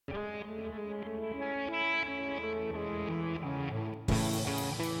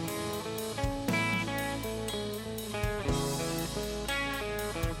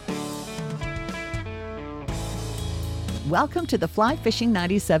Welcome to the Fly Fishing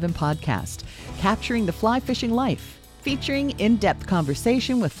 97 podcast, capturing the fly fishing life, featuring in-depth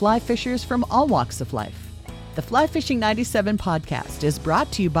conversation with fly fishers from all walks of life. The Fly Fishing 97 podcast is brought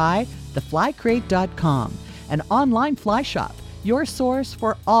to you by theflycrate.com, an online fly shop, your source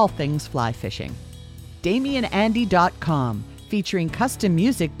for all things fly fishing. DamianAndy.com, featuring custom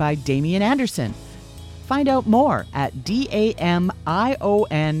music by Damian Anderson. Find out more at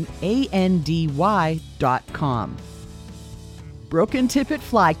DAMIONANDY.com. Broken Tippet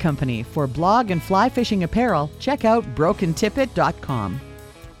Fly Company. For blog and fly fishing apparel, check out brokentippet.com.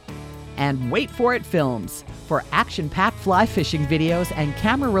 And Wait For It Films. For action-packed fly fishing videos and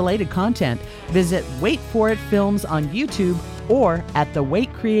camera-related content, visit Wait For It Films on YouTube or at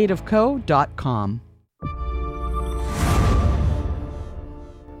thewaitcreativeco.com.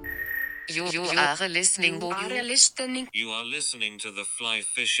 You are listening to the Fly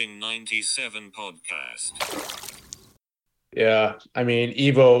Fishing 97 podcast. Yeah, I mean,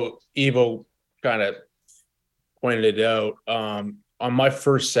 Evo kind of pointed it out. On my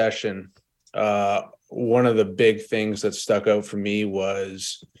first session, one of the big things that stuck out for me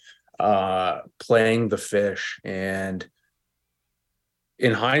was playing the fish. And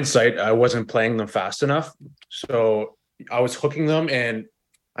in hindsight, I wasn't playing them fast enough. So I was hooking them, and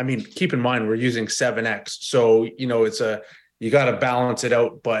I mean, keep in mind, we're using 7X. So, you know, you got to balance it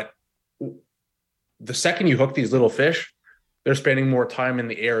out. But the second you hook these little fish, they're spending more time in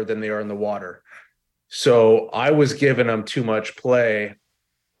the air than they are in the water. So I was giving them too much play.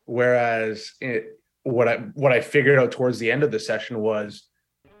 Whereas what I figured out towards the end of the session was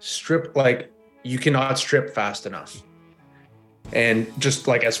you cannot strip fast enough, and just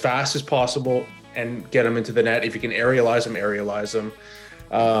like as fast as possible and get them into the net. If you can aerialize them.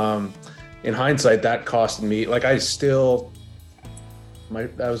 In hindsight, that costed me, that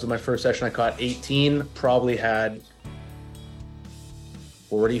was my first session. I caught 18, probably had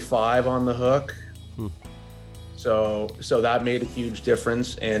 45 on the hook. So that made a huge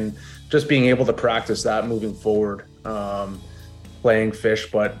difference, and just being able to practice that moving forward, playing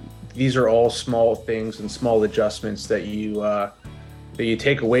fish. But these are all small things and small adjustments that you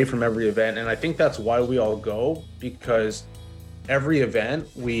take away from every event. And I think that's why we all go, because every event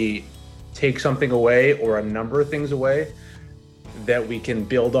we take something away, or a number of things away, that we can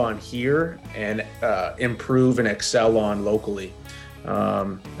build on here and improve and excel on locally.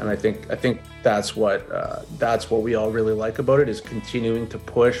 And I think that's what we all really like about it, is continuing to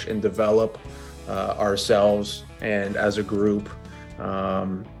push and develop ourselves, and as a group,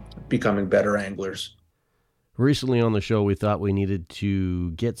 becoming better anglers. Recently on the show, we thought we needed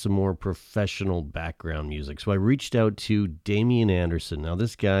to get some more professional background music. So I reached out to Damian Anderson. Now,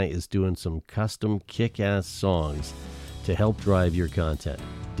 this guy is doing some custom kick-ass songs to help drive your content.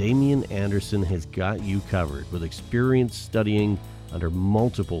 Damian Anderson has got you covered. With experience studying under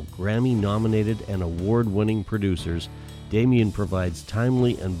multiple Grammy-nominated and award-winning producers, Damian provides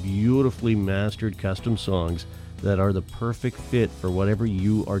timely and beautifully mastered custom songs that are the perfect fit for whatever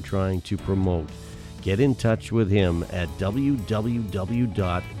you are trying to promote. Get in touch with him at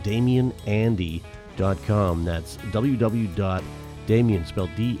www.damianandy.com. That's www.damian, spelled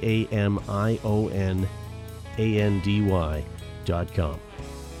DAMIONANDY.com.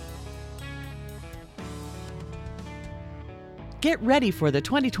 Get ready for the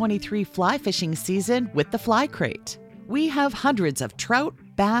 2023 fly fishing season with the Fly Crate. We have hundreds of trout,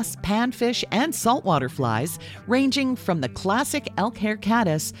 bass, panfish, and saltwater flies, ranging from the classic elk hair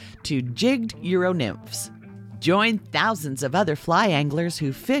caddis to jigged Euro nymphs. Join thousands of other fly anglers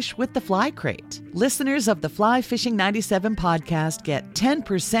who fish with the Fly Crate. Listeners of the Fly Fishing 97 podcast get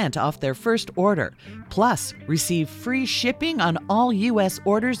 10% off their first order, plus receive free shipping on all U.S.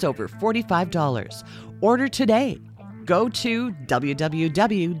 orders over $45. Order today. Go to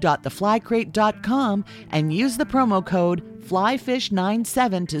www.theflycrate.com and use the promo code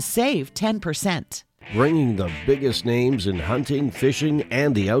FLYFISH97 to save 10%. Bringing the biggest names in hunting, fishing,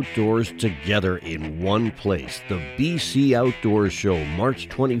 and the outdoors together in one place. The BC Outdoors Show, March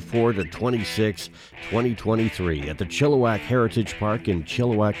 24 to 26, 2023 at the Chilliwack Heritage Park in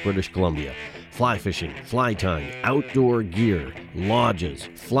Chilliwack, British Columbia. Fly fishing, fly tying, outdoor gear, lodges,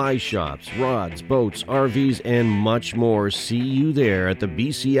 fly shops, rods, boats, RVs, and much more. See you there at the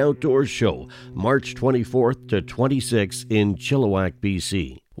BC Outdoors Show, March 24th to 26th in Chilliwack,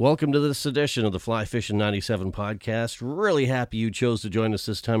 BC. Welcome to this edition of the Fly Fishing 97 podcast. Really happy you chose to join us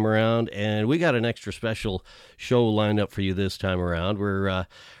this time around, and we got an extra special show lined up for you this time around. We're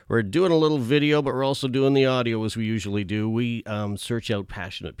We're doing a little video, but we're also doing the audio as we usually do. We search out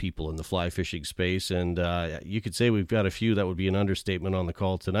passionate people in the fly fishing space, and you could say we've got a few. That would be an understatement on the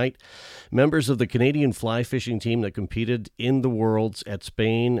call tonight. Members of the Canadian fly fishing team that competed in the Worlds at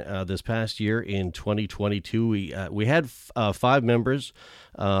Spain this past year in 2022. We had 5 members.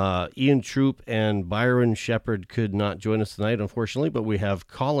 Ian Troop and Byron Shepard could not join us tonight, unfortunately, but we have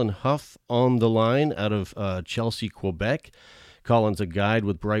Colin Huff on the line out of Chelsea, Quebec. Colin's a guide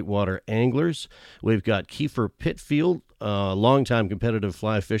with Brightwater Anglers. We've got Kiefer Pitfield, a longtime competitive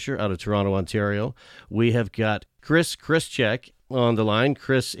fly fisher out of Toronto, Ontario. We have got Chris Krischek on the line.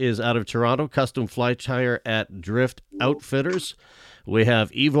 Chris is out of Toronto, custom fly tire at Drift Outfitters. We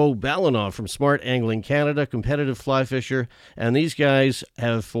have Ivo Balanov from Smart Angling Canada, competitive fly fisher, and these guys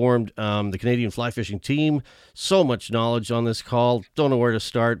have formed the Canadian fly fishing team. So much knowledge on this call. Don't know where to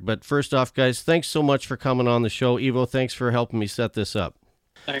start, but first off, guys, thanks so much for coming on the show. Ivo, thanks for helping me set this up.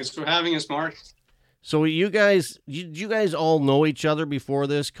 Thanks for having us, Mark. So you guys all know each other before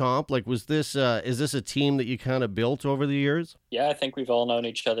this comp? Like, was this is this a team that you kind of built over the years? Yeah, I think we've all known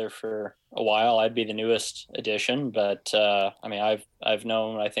each other for a while. I'd be the newest addition, but I mean, I've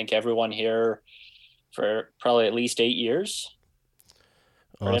known, I think, everyone here for probably at least 8 years.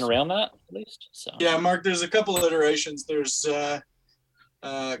 Awesome. Right around that, at least. So yeah, Mark, there's a couple of iterations. There's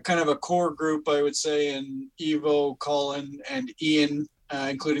kind of a core group, I would say, in Ivo, Colin, and Ian,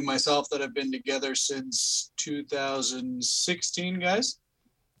 including myself, that have been together since 2016, guys.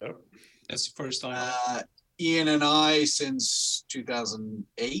 Yep. That's the first time. Ian and I since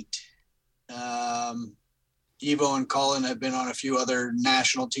 2008. Ivo and Colin have been on a few other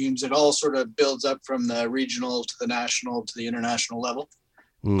national teams. It all sort of builds up from the regional to the national to the international level.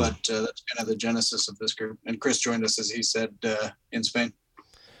 But that's kind of the genesis of this group. And Chris joined us, as he said, in Spain.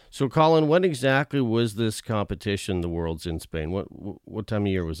 So, Colin, when exactly was this competition, the Worlds in Spain? What time of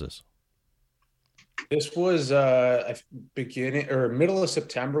year was this? This was beginning or middle of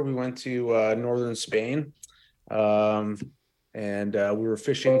September. We went to northern Spain, and we were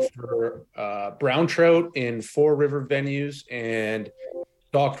fishing for brown trout in 4 river venues and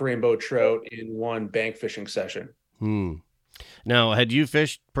stocked rainbow trout in 1 bank fishing session. Now, had you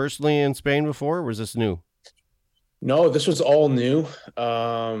fished personally in Spain before, or was this new? No, this was all new.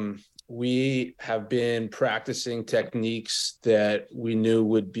 We have been practicing techniques that we knew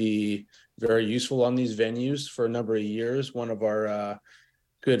would be very useful on these venues for a number of years. One of our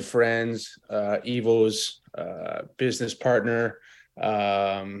good friends, Ivo's business partner,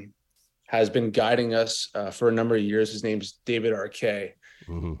 has been guiding us for a number of years. His name's David Arquet,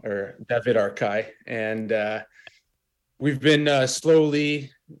 or David Arquet. And we've been slowly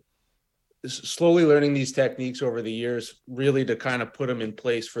learning these techniques over the years, really to kind of put them in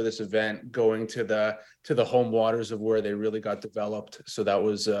place for this event, going to the home waters of where they really got developed. So that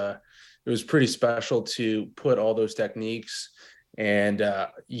was it was pretty special to put all those techniques and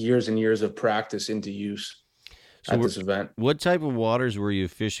years and years of practice into use at this event. What type of waters were you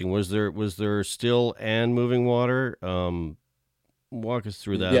fishing? Was there still and moving water? Walk us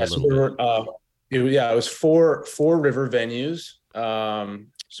through that a little bit. It was four river venues.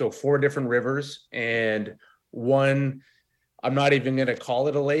 So 4 different rivers and 1, I'm not even going to call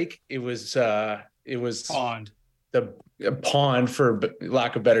it a lake. It was Pond. A pond, for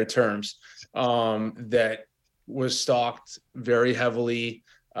lack of better terms, that was stocked very heavily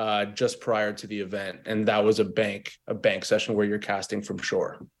just prior to the event. And that was a bank session where you're casting from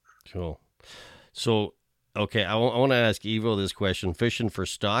shore. Cool. So, okay, I want to ask Ivo this question. Fishing for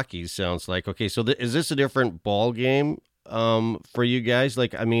stockies sounds like, okay, so is this a different ball game for you guys?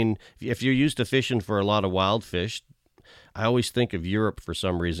 Like, I mean, if you're used to fishing for a lot of wild fish, I always think of Europe for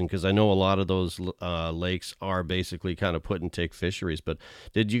some reason, because I know a lot of those lakes are basically kind of put and take fisheries. But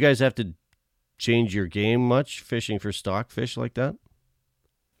did you guys have to change your game much fishing for stockfish like that?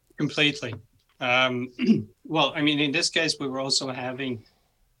 Completely. Well, I mean, in this case, we were also having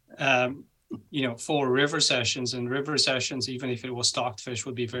 4 river sessions, and river sessions, even if it was stocked fish,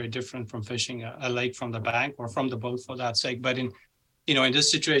 would be very different from fishing a lake from the bank or from the boat for that sake. But in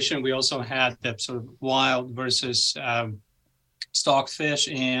this situation, we also had that sort of wild versus stocked fish.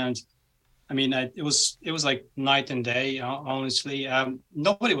 And I mean, it was like night and day, honestly.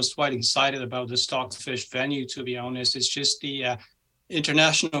 Nobody was quite excited about the stocked fish venue, to be honest. It's just the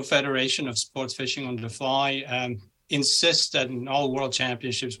International Federation of Sports Fishing on the Fly insists that in all world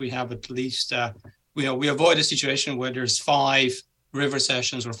championships we have at least we avoid a situation where there's 5 river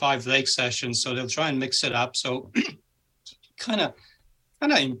sessions or 5 lake sessions, so they'll try and mix it up. So kind of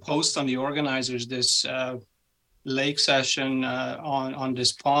imposed on the organizers this lake session on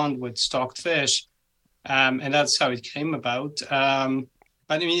this pond with stocked fish, and that's how it came about.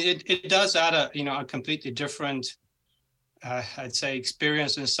 I mean, it does add a completely different, I'd say,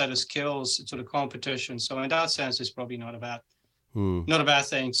 experience and set of skills to the competition. So in that sense, it's probably not a bad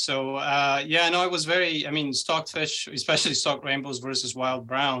thing. So it was stocked fish, especially stocked rainbows versus wild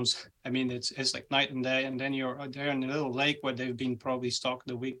browns. I mean, it's like night and day. And then you're there in a little lake where they've been probably stocked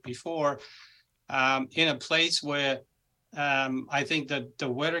the week before, in a place where I think that the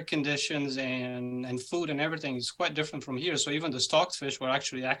weather conditions and food and everything is quite different from here. So even the stocked fish were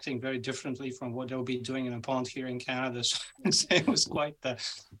actually acting very differently from what they'll be doing in a pond here in Canada. So it was quite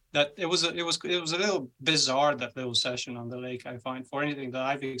it was a little bizarre, that little session on the lake, I find, for anything that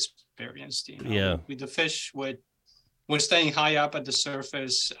I've experienced. With the fish were staying high up at the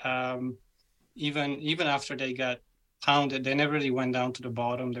surface, even after they got pounded, they never really went down to the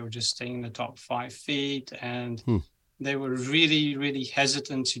bottom. They were just staying in the top 5 feet, and they were really, really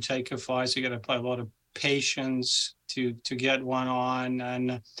hesitant to take a fly. So you got to apply a lot of patience to get one on,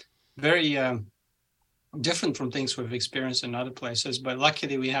 and very different from things we've experienced in other places. But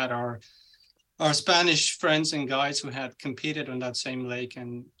luckily we had our Spanish friends and guides who had competed on that same lake,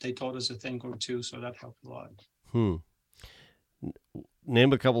 and they taught us a thing or two. So that helped a lot.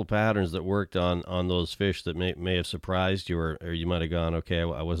 Name a couple of patterns that worked on those fish that may have surprised you, or you might have gone, okay,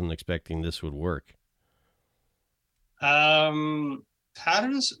 I wasn't expecting this would work.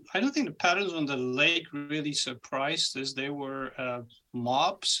 Patterns, I don't think the patterns on the lake really surprised us. They were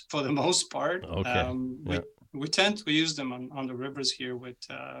mobs for the most part. Okay. We tend to use them on the rivers here with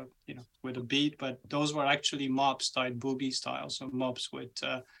with a bead, but those were actually mobs tied booby style, so mobs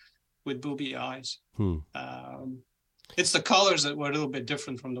with booby eyes. It's the colors that were a little bit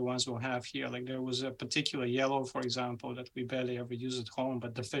different from the ones we'll have here. Like there was a particular yellow, for example, that we barely ever use at home,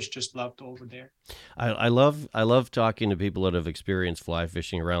 but the fish just loved over there. I love talking to people that have experienced fly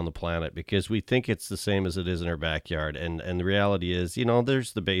fishing around the planet, because we think it's the same as it is in our backyard. And the reality is,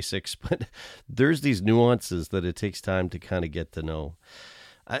 there's the basics, but there's these nuances that it takes time to kind of get to know.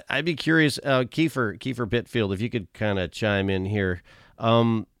 I'd be curious, Kiefer Bitfield, if you could kind of chime in here.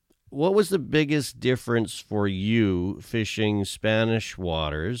 What was the biggest difference for you fishing Spanish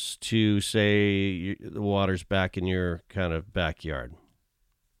waters to, say, the waters back in your kind of backyard?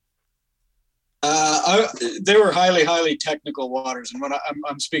 They were highly, highly technical waters. And when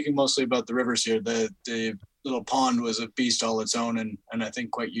I'm speaking mostly about the rivers here, the little pond was a beast all its own, and I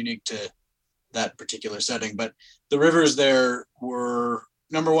think quite unique to that particular setting. But the rivers there were,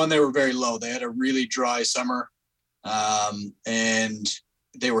 number one, they were very low. They had a really dry summer, and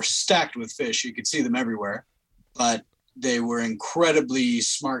they were stacked with fish. You could see them everywhere, but they were incredibly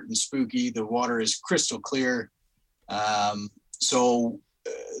smart and spooky. The water is crystal clear. So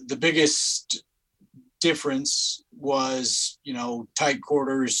the biggest difference was, tight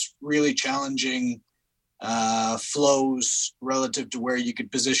quarters, really challenging flows relative to where you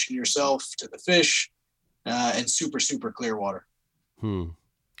could position yourself to the fish, and super, super clear water.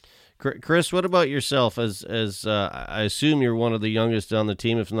 Chris, what about yourself? As I assume you're one of the youngest on the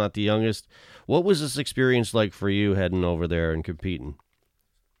team, if not the youngest. What was this experience like for you heading over there and competing?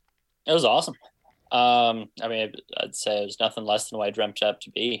 It was awesome. I'd say it was nothing less than what I dreamt up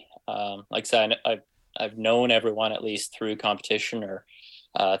to be. Like I said, I've known everyone at least through competition or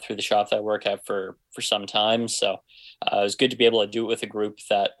through the shop that I work at for some time. So it was good to be able to do it with a group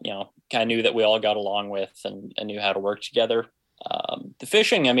that kind of knew that we all got along with and knew how to work together. The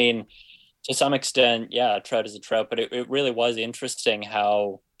fishing, to some extent, trout is a trout, but it really was interesting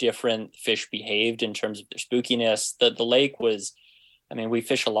how different fish behaved in terms of their spookiness. The lake was, we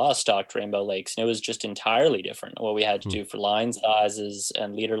fish a lot of stocked rainbow lakes, and it was just entirely different. What we had to do for line sizes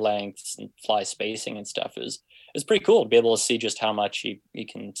and leader lengths and fly spacing and stuff is pretty cool to be able to see just how much you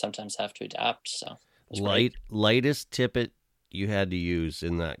can sometimes have to adapt. So lightest tippet you had to use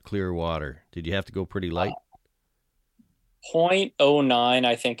in that clear water. Did you have to go pretty light? 0.09,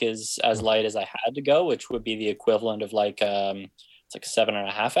 I think, is as light as I had to go, which would be the equivalent of it's like a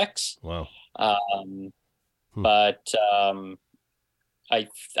 7.5x. Wow. But I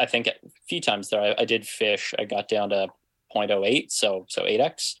think a few times there I did fish. I got down to 0.08, so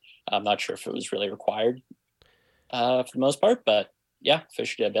 8x. I'm not sure if it was really required for the most part, but yeah,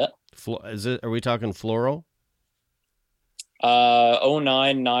 fished it a bit. Are we talking fluoro?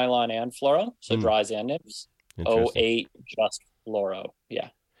 09 nylon and fluoro, so dries and nibs. 08 just fluoro. Yeah.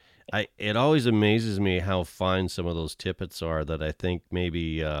 It always amazes me how fine some of those tippets are that I think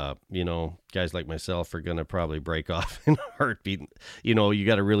maybe guys like myself are going to probably break off in a heartbeat. You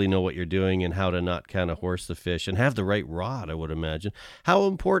got to really know what you're doing and how to not kind of horse the fish and have the right rod, I would imagine. How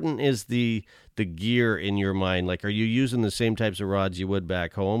important is the gear in your mind? Like, are you using the same types of rods you would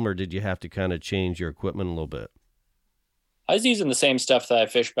back home, or did you have to kind of change your equipment a little bit? I was using the same stuff that I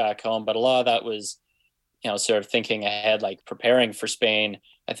fished back home, but a lot of that was, sort of thinking ahead, like preparing for Spain.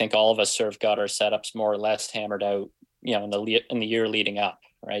 I think all of us sort of got our setups more or less hammered out, in the year leading up,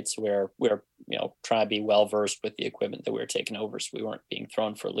 right? So we're trying to be well versed with the equipment that we were taking over, so we weren't being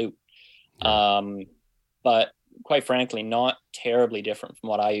thrown for a loop. But quite frankly, not terribly different from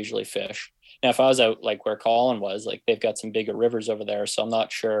what I usually fish. Now, if I was out like where Colin was, like they've got some bigger rivers over there, so I'm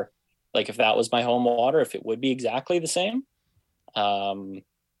not sure, like if that was my home water, if it would be exactly the same.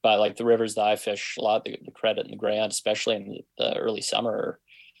 But like the rivers that I fish, a lot of the Credit and the Grand, especially in the early summer,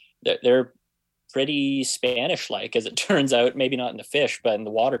 they're pretty Spanish-like, as it turns out. Maybe not in the fish, but in the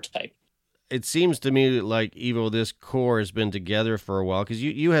water type. It seems to me like, Ivo, this core has been together for a while, because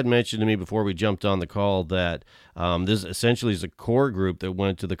you had mentioned to me before we jumped on the call that this essentially is a core group that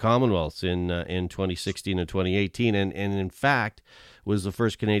went to the Commonwealths in 2016 and 2018, and in fact was the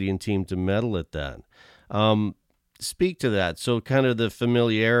first Canadian team to medal at that. Speak to that. So kind of the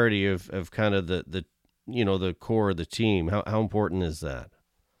familiarity of kind of the core of the team. How important is that?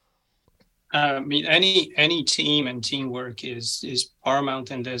 I mean, any team and teamwork is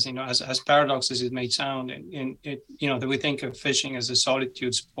paramount in this. As paradox as it may sound, and it that we think of fishing as a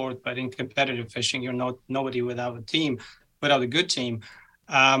solitude sport, but in competitive fishing, you're nobody without a team, without a good team.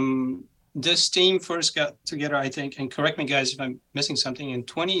 This team first got together, I think, and correct me guys if I'm missing something, in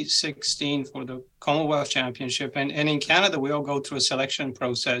 2016 for the Commonwealth Championship. And in Canada, we all go through a selection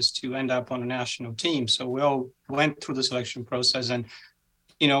process to end up on a national team. So we all went through the selection process, and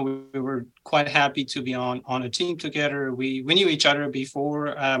we were quite happy to be on a team together. We knew each other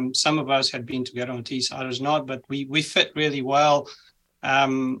before. Some of us had been together on teams, others not, but we fit really well.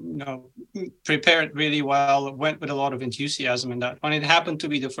 Prepared really well, went with a lot of enthusiasm in that one. It happened to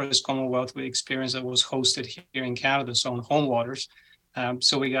be the first Commonwealth experience that was hosted here in Canada, so on home waters.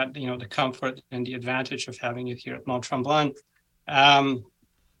 So we got, the comfort and the advantage of having it here at Mont Tremblant.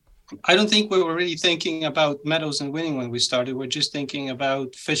 I don't think we were really thinking about medals and winning when we started. We're just thinking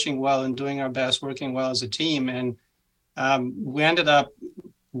about fishing well and doing our best, working well as a team. And we ended up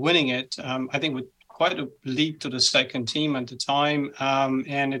winning it, I think, with quite a leap to the second team at the time.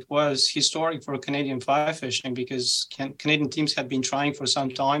 And it was historic for Canadian fly fishing because Canadian teams had been trying for some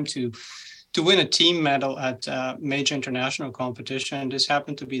time to win a team medal at major international competition. This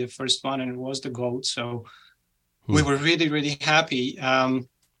happened to be the first one, and it was the gold. So we were really, really happy.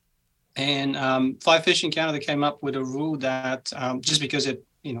 And Fly Fishing Canada came up with a rule that just because it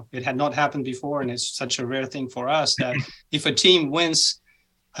had not happened before, and it's such a rare thing for us, that if a team wins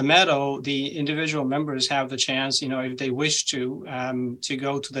a medal, the individual members have the chance, if they wish to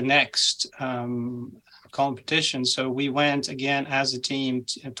go to the next competition. So we went again as a team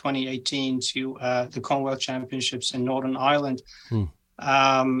in 2018 to the Commonwealth Championships in Northern Ireland.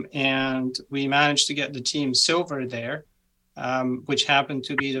 And we managed to get the team silver there, which happened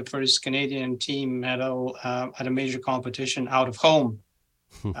to be the first Canadian team medal at a major competition out of home.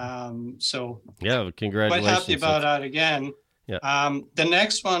 So yeah, congratulations. Quite happy about that again. Yeah. The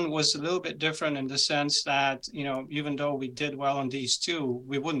next one was a little bit different in the sense that, even though we did well on these two,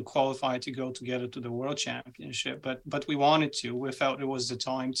 we wouldn't qualify to go together to the World Championship, but we wanted to. We felt it was the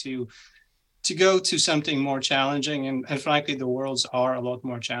time to go to something more challenging. And frankly, the Worlds are a lot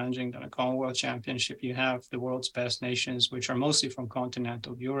more challenging than a Commonwealth Championship. You have the world's best nations, which are mostly from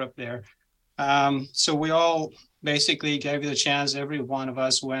continental Europe there. So we all basically gave it a chance. Every one of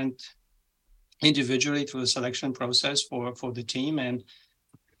us went individually through the selection process for the team, and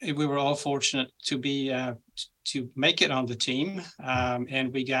we were all fortunate to be to make it on the team,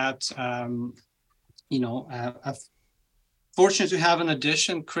 and we got fortunate to have an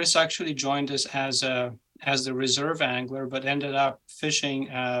addition. Chris actually joined us as the reserve angler, but ended up fishing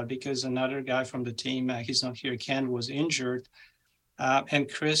because another guy from the team, he's not here, Ken, was injured, and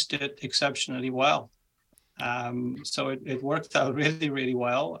Chris did exceptionally well. So it worked out really, really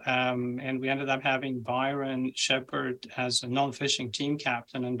well. And we ended up having Byron Shepard as a non-fishing team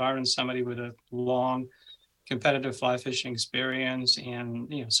captain. And Byron's somebody with a long competitive fly fishing experience,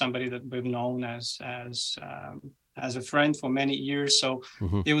 and somebody that we've known as a friend for many years. So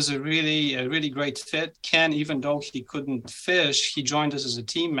it was a really great fit. Ken, even though he couldn't fish, he joined us as a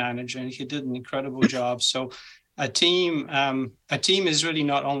team manager, and he did an incredible job. So a team is really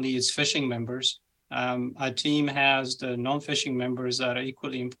not only its fishing members. A team has the non-fishing members that are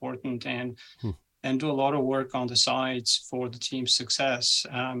equally important and do a lot of work on the sides for the team's success.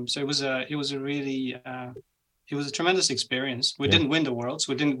 So it was a tremendous experience. We didn't win the Worlds.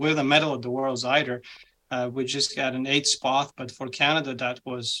 We didn't win the medal at the Worlds either. We just got an 8th spot, but for Canada, that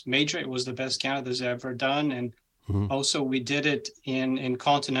was major. It was the best Canada's ever done. And Also, we did it in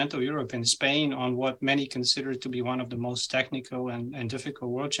continental Europe, in Spain, on what many consider to be one of the most technical and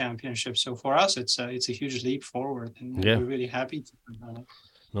difficult world championships. So for us, it's a huge leap forward, and we're really happy to have done it.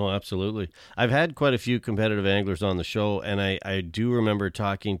 No, absolutely. I've had quite a few competitive anglers on the show, and I do remember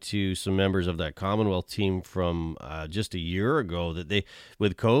talking to some members of that Commonwealth team from just a year ago that they,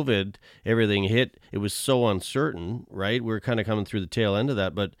 with COVID, everything hit. It was so uncertain, right? We're kind of coming through the tail end of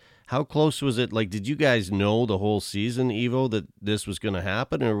that, but how close was it? Like, did you guys know the whole season, Evo, that this was going to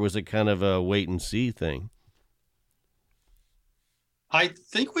happen, or was it kind of a wait and see thing? I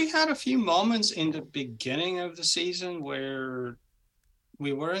think we had a few moments in the beginning of the season where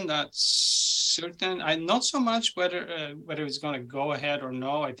we weren't that certain. Not so much whether it's going to go ahead or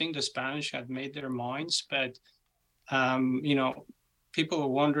no. I think the Spanish had made their minds, but people were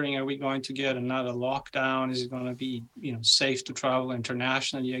wondering, are we going to get another lockdown? Is it going to be safe to travel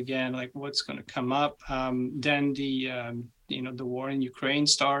internationally again? Like, what's going to come up? Then the war in Ukraine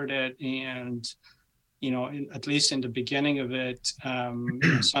started, and at least in the beginning of it,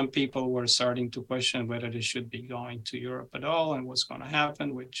 some people were starting to question whether they should be going to Europe at all and what's going to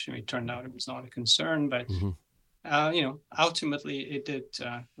happen, which it turned out it was not a concern. But, ultimately it did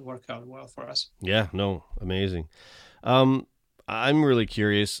work out well for us. Yeah, no, amazing. I'm really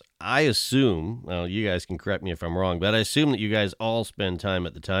curious. I assume, well, you guys can correct me if I'm wrong, but I assume that you guys all spend time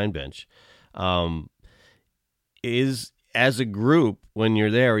at the Tyne bench. As a group, when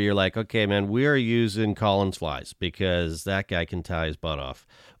you're there, you're like, okay, man, we are using Colin's flies because that guy can tie his butt off.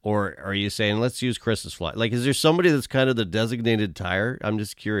 Or are you saying, let's use Chris's fly? Like, is there somebody that's kind of the designated tire? I'm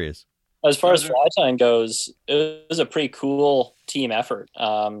just curious. As far as fly tying goes, it was a pretty cool team effort.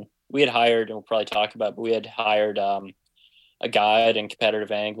 We had hired, and we'll probably talk about, but we had hired a guide and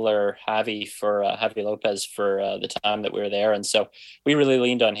competitive angler, Javi Lopez, for the time that we were there. And so we really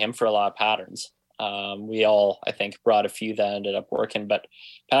leaned on him for a lot of patterns. We all, I think, brought a few that ended up working, but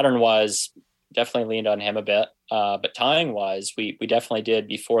pattern-wise, definitely leaned on him a bit. But tying-wise, we definitely did,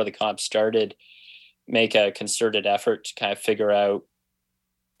 before the comp started, make a concerted effort to kind of figure out,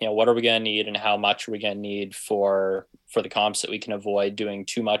 what are we going to need and how much are we going to need for the comps, that we can avoid doing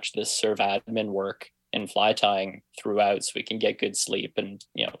too much of this serve admin work in fly tying throughout, so we can get good sleep and,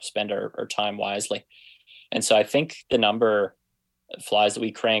 spend our time wisely. And so I think the number of flies that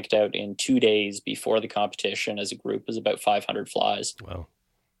we cranked out in 2 days before the competition as a group was about 500 flies. Wow.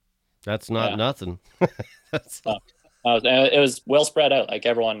 That's not nothing. It was well spread out. Like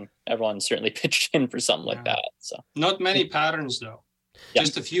everyone certainly pitched in for something like that. So not many patterns though. Yeah.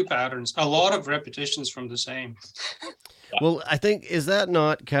 Just a few patterns, a lot of repetitions from the same. Well, I think, is that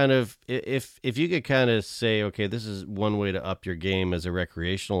not kind of, if you could kind of say, okay, this is one way to up your game as a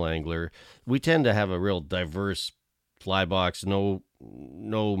recreational angler. We tend to have a real diverse fly box, no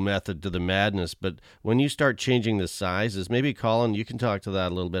method to the madness. But when you start changing the sizes, maybe Colin, you can talk to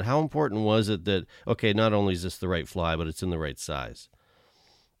that a little bit. How important was it that, okay, not only is this the right fly, but it's in the right size?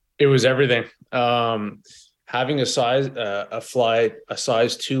 It was everything. Having a fly a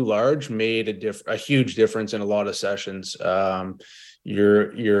size too large made a huge difference in a lot of sessions.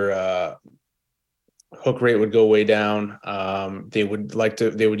 Your hook rate would go way down. They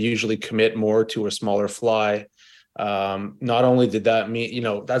would usually commit more to a smaller fly. Not only did that mean,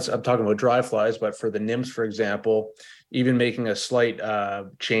 I'm talking about dry flies, but for the nymphs, for example, even making a slight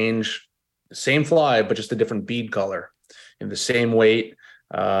change, same fly, but just a different bead color in the same weight.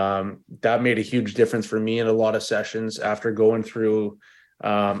 That made a huge difference for me in a lot of sessions after going through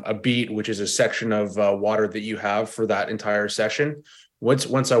a beat, which is a section of water that you have for that entire session.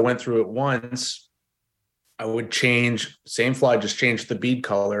 Once I went through it once, I would change, same fly, just change the bead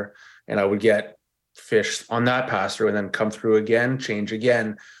color, and I would get fish on that pass through and then come through again, change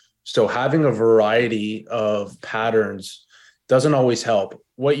again. So having a variety of patterns doesn't always help.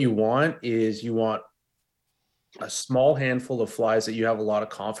 What you want is a small handful of flies that you have a lot of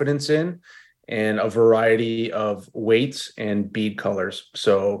confidence in, and a variety of weights and bead colors.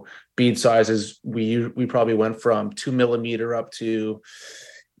 So bead sizes, we probably went from 2 millimeter up to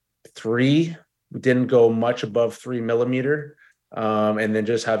 3. We didn't go much above 3 millimeter. And then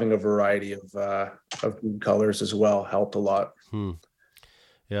just having a variety of bead colors as well helped a lot.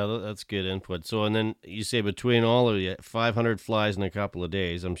 Yeah, that's good input. So, and then you say between all of you, 500 flies in a couple of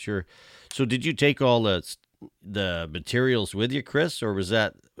days, I'm sure. So did you take all the materials with you, Chris, or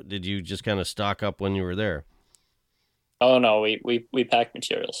did you just kind of stock up when you were there? Oh no, we packed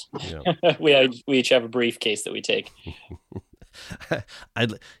materials. Yeah. we each have a briefcase that we take.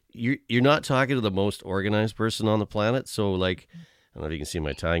 You're not talking to the most organized person on the planet, so like, I don't know if you can see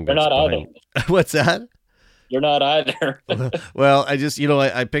my tying. They're not either. What's that? You're not either. Well, I just,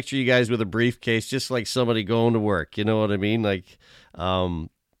 I picture you guys with a briefcase, just like somebody going to work. You know what I mean? Like,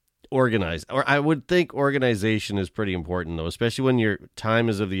 organized. Or I would think organization is pretty important, though, especially when your time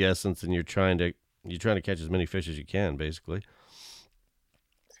is of the essence and you're trying to catch as many fish as you can, basically.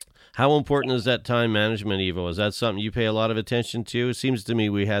 How important is that time management, Ivo? Is that something you pay a lot of attention to? It seems to me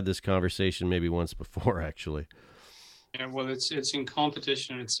we had this conversation maybe once before, actually. Yeah, well, it's in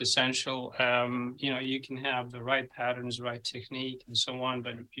competition. It's essential. You can have the right patterns, right technique, and so on,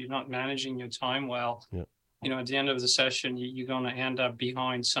 but if you're not managing your time well, yeah. At the end of the session, you're going to end up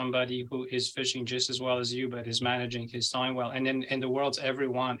behind somebody who is fishing just as well as you, but is managing his time well. And then in the world,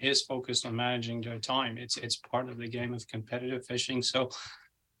 everyone is focused on managing their time. It's part of the game of competitive fishing. So,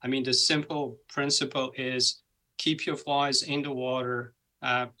 the simple principle is keep your flies in the water,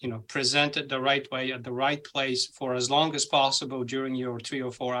 present it the right way at the right place for as long as possible during your 3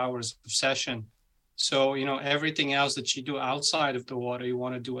 or 4 hours of session. So, everything else that you do outside of the water, you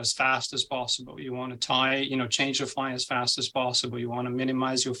want to do as fast as possible. You want to tie, change the fly as fast as possible. You want to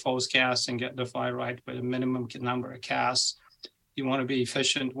minimize your false casts and get the fly right with a minimum number of casts. You want to be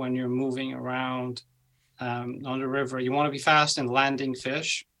efficient when you're moving around on the river. You want to be fast in landing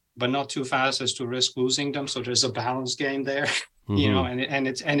fish, but not too fast as to risk losing them. So there's a balance game there, and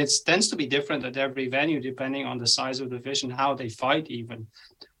it tends to be different at every venue, depending on the size of the fish and how they fight even.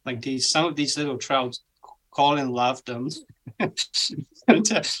 Like some of these little trout, Colin loved them.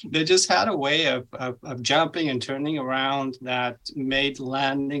 They just had a way of jumping and turning around that made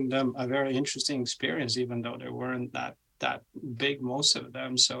landing them a very interesting experience, even though they weren't that big, most of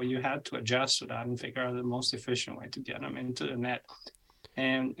them. So you had to adjust to that and figure out the most efficient way to get them into the net.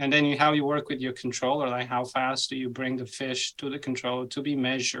 And then how you work with your controller, like how fast do you bring the fish to the controller to be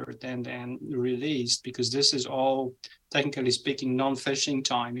measured and then released, because this is all, technically speaking, non-fishing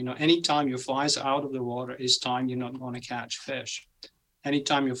time. Anytime your flies are out of the water is time you're not going to catch fish.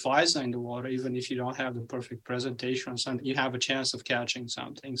 Anytime your flies are in the water, even if you don't have the perfect presentation or something, you have a chance of catching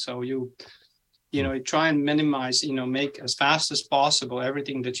something. So you try and minimize, make as fast as possible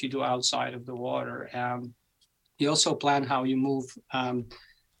everything that you do outside of the water. You also plan how you move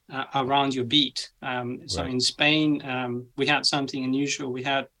around your beat. So in Spain, we had something unusual. We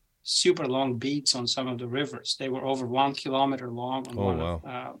had super long beats on some of the rivers. They were over 1 kilometer long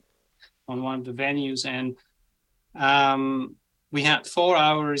on one of the venues. And we had 4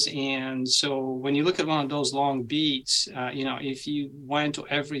 hours. And so when you look at one of those long beats, if you went to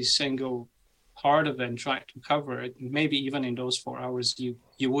every single part of it and tried to cover it, maybe even in those 4 hours, you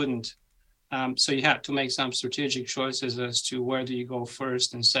wouldn't. So you had to make some strategic choices as to where do you go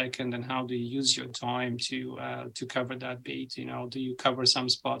first and second, and how do you use your time to cover that beat. Do you cover some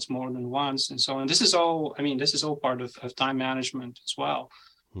spots more than once, and so on. This is all part of time management as well.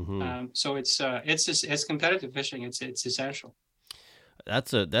 Mm-hmm. So it's competitive fishing. It's essential.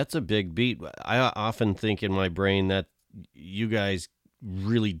 That's a big beat. I often think in my brain that you guys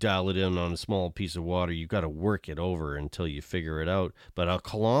really dial it in on a small piece of water. You've got to work it over until you figure it out. But a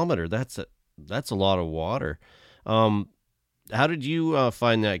kilometer, that's a lot of water. How did you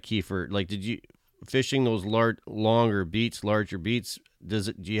find that, Kiefer? Like, did you fishing those larger beats?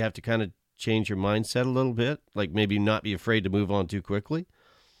 Do you have to kind of change your mindset a little bit? Like maybe not be afraid to move on too quickly?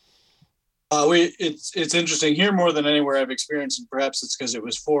 It's interesting here more than anywhere I've experienced, and perhaps it's because it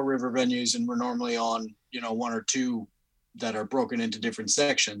was 4 river venues and we're normally on 1 or 2 that are broken into different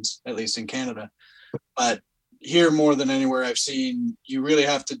sections, at least in Canada. But here more than anywhere I've seen, you really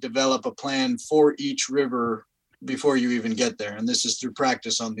have to develop a plan for each river before you even get there. And this is through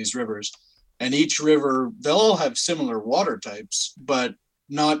practice on these rivers. And each river, they'll all have similar water types, but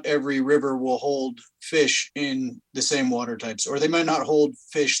not every river will hold fish in the same water types, or they might not hold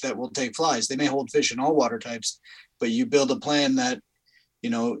fish that will take flies. They may hold fish in all water types, but you build a plan that,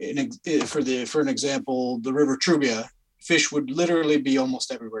 for an example, the River Trubia, fish would literally be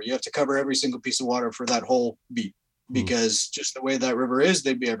almost everywhere. You have to cover every single piece of water for that whole beat, because just the way that river is,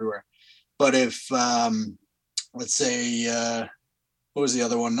 they'd be everywhere. But if, let's say, what was the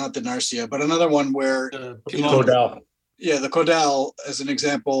other one? Not the Narcia, but another one where Caudal. Yeah, the Caudal as an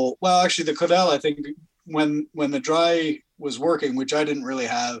example. Well, actually, the Caudal, I think, when the dry was working, which I didn't really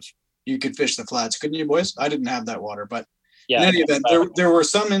have, you could fish the flats, couldn't you, boys? I didn't have that water, but in any event, there were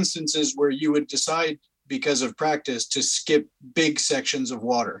some instances where you would decide, because of practice, to skip big sections of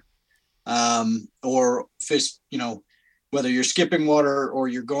water, or fish, whether you're skipping water or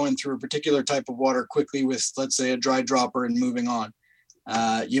you're going through a particular type of water quickly with, let's say, a dry dropper and moving on.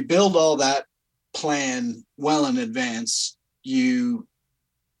 You build all that plan well in advance. You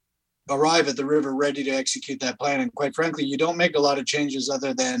arrive at the river ready to execute that plan. And quite frankly, you don't make a lot of changes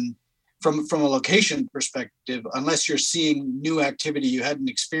other than from a location perspective, unless you're seeing new activity you hadn't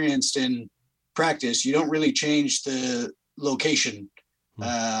experienced in practice, you don't really change the location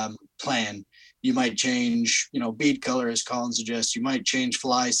plan. You might change, bead color, as Colin suggests. You might change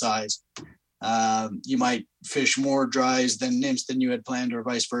fly size. You might fish more dries than nymphs than you had planned, or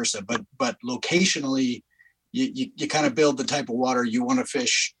vice versa. But locationally, you kind of build the type of water you want to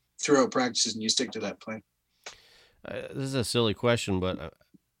fish throughout practices, and you stick to that plan. This is a silly question, but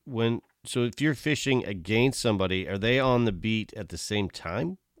so if you're fishing against somebody, are they on the beat at the same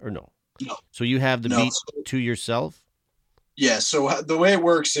time or no? No. So you have the beat to yourself? Yeah. So the way it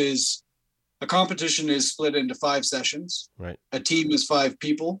works is a competition is split into 5 sessions. Right. A team is 5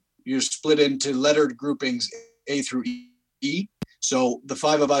 people. You're split into lettered groupings A through E. So the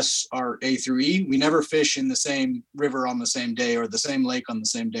 5 of us are A through E. We never fish in the same river on the same day or the same lake on the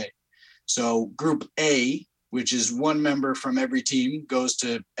same day. So group A, which is 1 member from every team, goes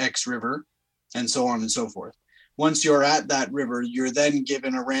to X river, and so on and so forth. Once you're at that river, you're then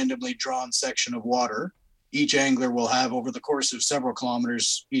given a randomly drawn section of water. Each angler will have, over the course of several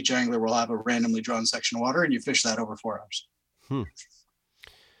kilometers, each angler will have a randomly drawn section of water, and you fish that over 4 hours.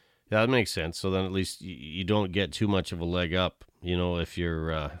 Yeah, that makes sense. So then at least you don't get too much of a leg up, if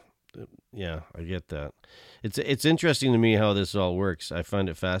you're, yeah, I get that. It's interesting to me how this all works. I find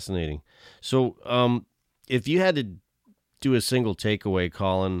it fascinating. So if you had to do a single takeaway,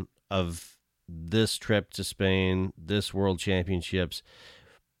 Colin, of this trip to Spain, this World Championships,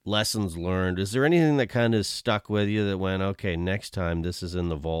 lessons learned, is there anything that kind of stuck with you that went, okay, next time this is in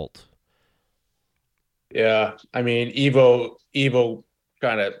the vault? Yeah, I mean, Evo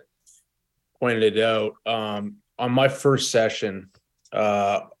kind of pointed it out. On my first session,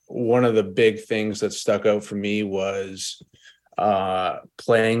 one of the big things that stuck out for me was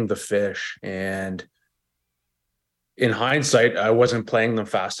playing the fish. And in hindsight, I wasn't playing them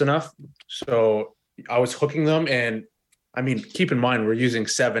fast enough. So I was hooking them, and I mean, keep in mind, we're using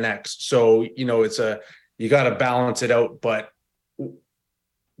 7X. So, you got to balance it out. But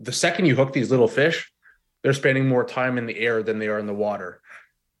the second you hook these little fish, they're spending more time in the air than they are in the water.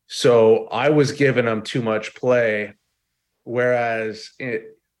 So I was giving them too much play. Whereas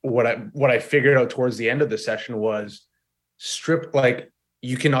what I figured out towards the end of the session was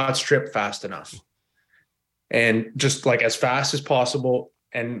you cannot strip fast enough, and just like as fast as possible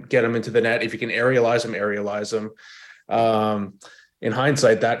and get them into the net. If you can aerialize them. In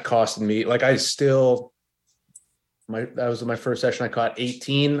hindsight, that costed me, that was my first session. I caught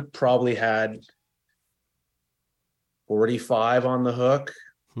 18, probably had 45 on the hook.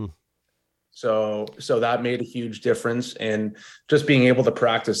 So that made a huge difference, and just being able to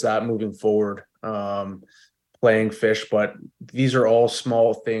practice that moving forward, playing fish. But these are all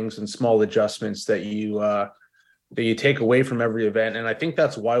small things and small adjustments that you take away from every event. And I think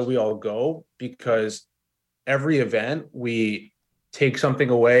that's why we all go, because every event we take something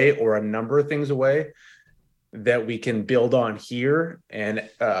away, or a number of things away, that we can build on here and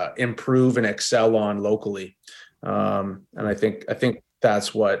improve and excel on locally. And I think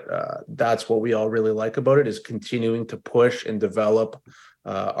that's what we all really like about it, is continuing to push and develop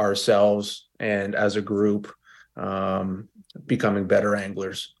ourselves, and as a group, becoming better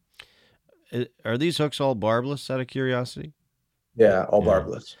anglers. Are these hooks all barbless, out of curiosity? Yeah, all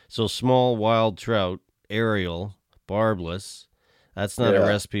barbless. So small wild trout, aerial, barbless. That's not a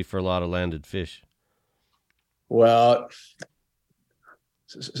recipe for a lot of landed fish. Well,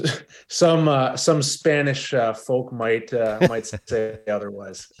 some Spanish folk might say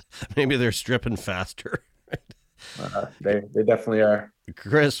otherwise. Maybe they're stripping faster. They definitely are.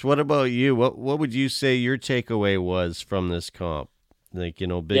 Chris, what about you? What would you say your takeaway was from this comp? Big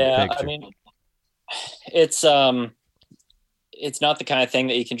picture. I mean, it's not the kind of thing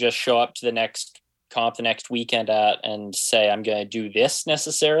that you can just show up to the next comp the next weekend at and say, I'm going to do this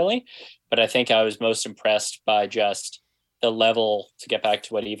necessarily. But I think I was most impressed by just the level, to get back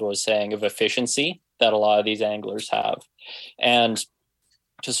to what Eva was saying, of efficiency that a lot of these anglers have. And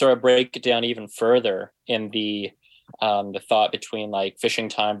to sort of break it down even further in the thought between like fishing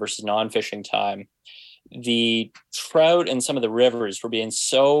time versus non-fishing time, the trout in some of the rivers were being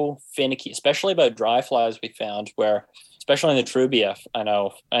so finicky, especially about dry flies we found, where, especially in the Trubia, I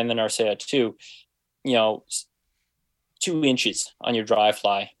know, and the Narcea too, 2 inches on your dry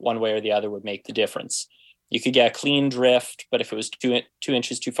fly, one way or the other, would make the difference. You could get a clean drift, but if it was 2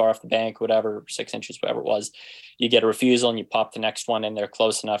 inches too far off the bank, whatever, 6 inches, whatever it was, you get a refusal and you pop the next one in there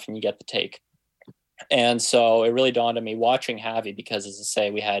close enough and you get the take. And so it really dawned on me watching Javi, because, as I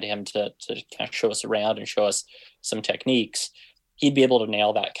say, we had him to kind of show us around and show us some techniques. He'd be able to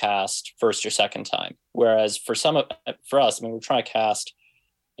nail that cast first or second time. Whereas for us, I mean, we're trying to cast,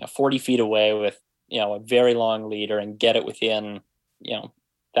 40 feet away with, a very long leader and get it within,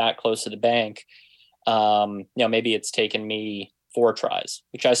 that close to the bank. Maybe it's taken me 4 tries,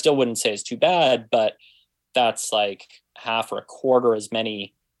 which I still wouldn't say is too bad, but that's like half or a quarter as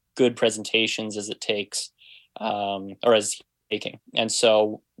many good presentations as it takes, or as taking. And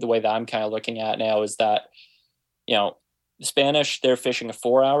so the way that I'm kind of looking at now is that, the Spanish, they're fishing a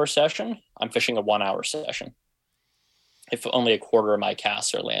 4-hour session. I'm fishing a 1-hour session. If only a quarter of my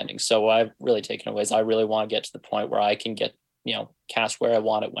casts are landing. So I've really taken away is I really want to get to the point where I can get, cast where I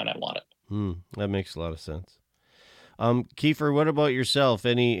want it, when I want it. That makes a lot of sense. Kiefer, what about yourself?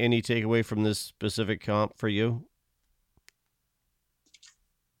 Any takeaway from this specific comp for you?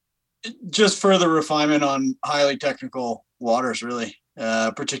 Just further refinement on highly technical waters, really,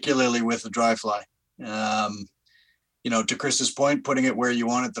 particularly with the dry fly. To Chris's point, putting it where you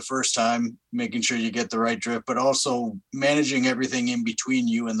want it the first time, making sure you get the right drift, but also managing everything in between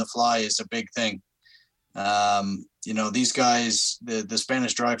you and the fly is a big thing. These guys, the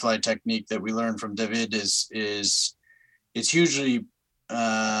Spanish dry fly technique that we learned from David it's hugely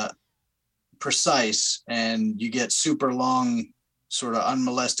precise, and you get super long, sort of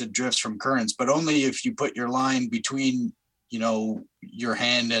unmolested drifts from currents, but only if you put your line between, your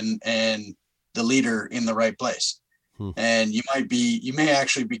hand and the leader in the right place. And you may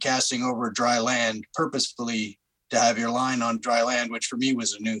actually be casting over dry land purposefully to have your line on dry land, which for me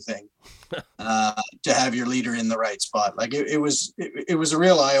was a new thing, to have your leader in the right spot. Like it was a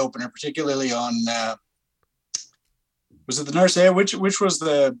real eye opener, particularly on, was it the Narcea? Which was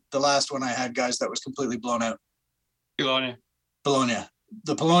the last one I had, guys, that was completely blown out? Bologna.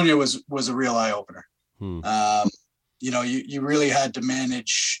 The Bologna was a real eye opener. You really had to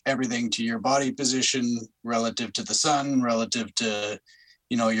manage everything to your body position relative to the sun, relative to,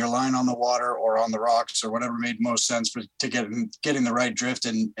 your line on the water or on the rocks or whatever made most sense to getting the right drift.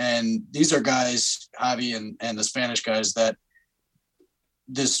 And these are guys, Javi and the Spanish guys, that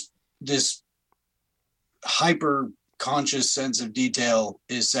this hyper conscious sense of detail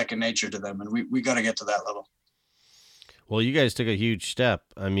is second nature to them. And we got to get to that level. Well, you guys took a huge step.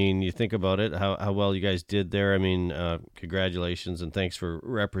 I mean, you think about it, how well you guys did there. I mean, congratulations and thanks for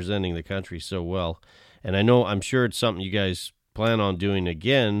representing the country so well. And I'm sure it's something you guys plan on doing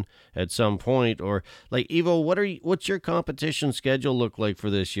again at some point. Or like, Ivo, what's your competition schedule look like for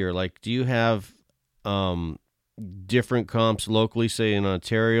this year? Like, do you have different comps locally, say in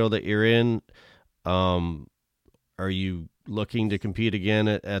Ontario, that you're in? Are you looking to compete again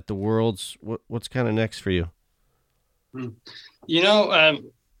at the Worlds? What's kind of next for you?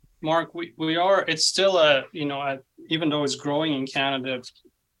 Mark, we are, it's still even though it's growing in Canada,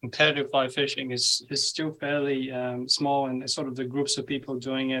 competitive fly fishing is still fairly small, and sort of the groups of people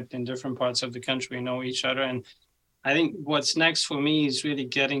doing it in different parts of the country know each other. And I think what's next for me is really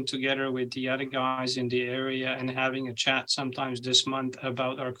getting together with the other guys in the area and having a chat sometimes this month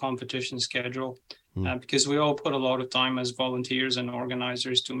about our competition schedule. Because we all put a lot of time as volunteers and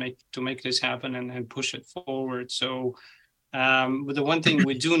organizers to make this happen and push it forward. So but the one thing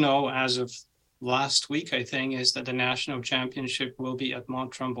we do know as of last week, I think, is that the national championship will be at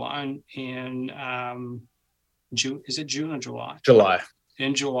Mont Tremblant in June. Is it June or July? July.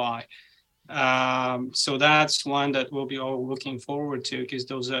 In July. So that's one that we'll be all looking forward to, because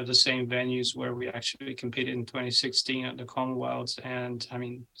those are the same venues where we actually competed in 2016 at the Commonwealths. And I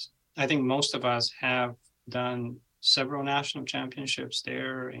mean, I think most of us have done several national championships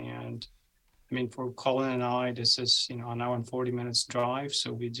there. And I mean, for Colin and I, this is, an hour and 40 minutes drive.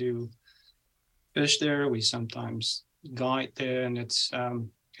 So we do fish there. We sometimes guide there. And it's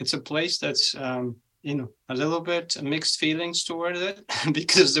a place that's, a little bit mixed feelings toward it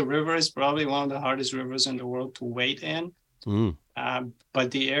because the river is probably one of the hardest rivers in the world to wade in. But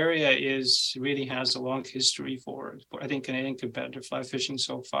the area really has a long history for I think, Canadian competitive fly fishing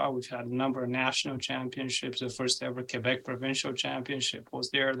so far. We've had a number of national championships. The first ever Quebec provincial championship was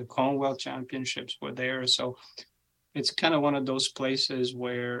there. The Commonwealth championships were there. So it's kind of one of those places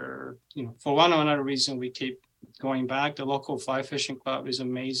where, for one or another reason, we keep going back. The local fly fishing club is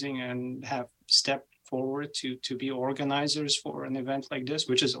amazing and have stepped forward to be organizers for an event like this,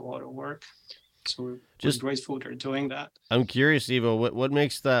 which is a lot of work. So we're just grateful they're doing that. I'm curious, Ivo, what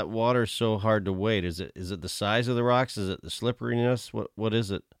makes that water so hard to wade? Is it the size of the rocks? Is it the slipperiness? What is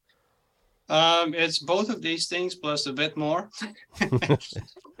it? It's both of these things plus a bit more.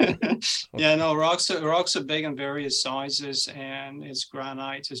 Yeah, no, rocks are big in various sizes, and it's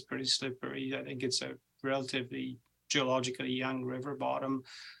granite. It's pretty slippery. I think it's a relatively geologically young river bottom.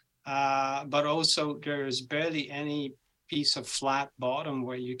 But also there's barely any piece of flat bottom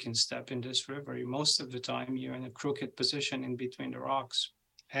where you can step in this river. Most of the time you're in a crooked position in between the rocks.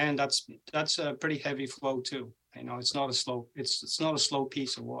 and that's a pretty heavy flow too. It's not a slow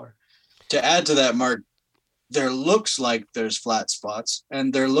piece of water. To add to that, Mark, there looks like there's flat spots,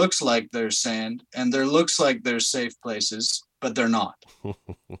 and there looks like there's sand, and there looks like there's safe places, but they're not.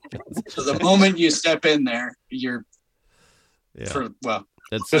 So the moment you step in there, you're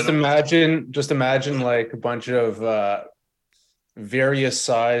just imagine like a bunch of various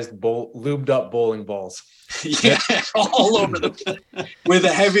sized lubed up bowling balls. Yeah, all over the place with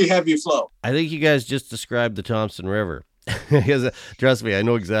a heavy flow. I think you guys just described the Thompson River. Because trust me, I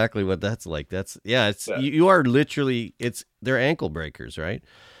know exactly what that's like. You are literally, they're ankle breakers, right?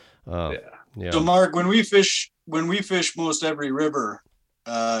 Yeah. So Mark, when we fish most every river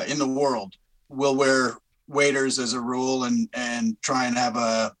in the world, we'll wear waders as a rule and try and have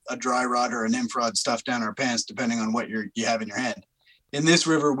a dry rod or an nymph rod stuffed down our pants, depending on what you have in your hand. In this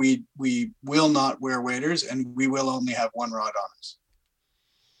river, we will not wear waders, and we will only have one rod on us,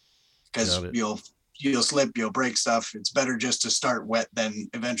 because you'll slip, you'll break stuff. It's better just to start wet than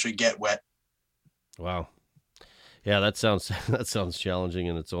eventually get wet. Wow. Yeah, that sounds challenging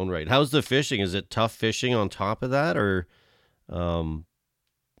in its own right. How's the fishing? Is it tough fishing on top of that, or you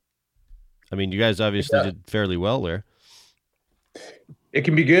guys obviously did fairly well there. It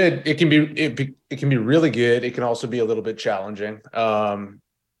can be good. It can be really good. It can also be a little bit challenging.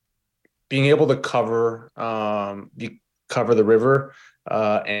 Being able to cover the river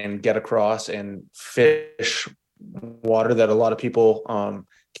and get across and fish water that a lot of people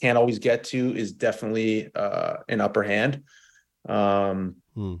can't always get to is definitely an upper hand.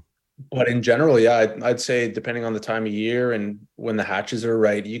 But in general, yeah, I'd say depending on the time of year and when the hatches are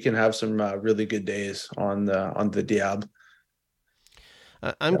right, you can have some really good days on the Diab.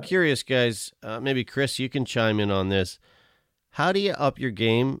 I'm curious, guys. Maybe Chris, you can chime in on this. How do you up your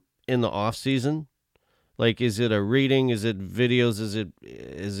game in the off season? Like, is it a reading? Is it videos?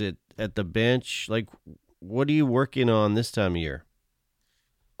 Is it at the bench? Like, what are you working on this time of year?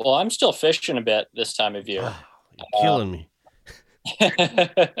 Well, I'm still fishing a bit this time of year. You're killing me.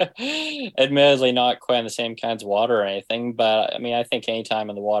 Admittedly, not quite in the same kinds of water or anything, but I think any time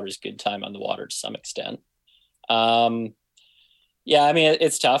on the water is good time on the water to some extent.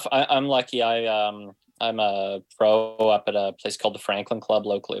 It's tough. I'm lucky. I'm a pro up at a place called the Franklin Club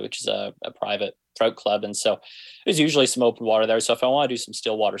locally, which is a private trout club. And so there's usually some open water there. So if I want to do some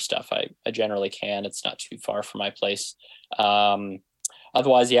still water stuff, I generally can. It's not too far from my place.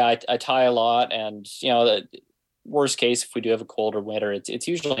 Otherwise, I tie a lot. And, the worst case, if we do have a colder winter, it's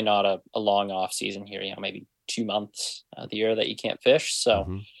usually not a long off season here, maybe 2 months of the year that you can't fish.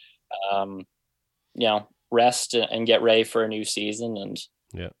 So, rest and get ready for a new season. And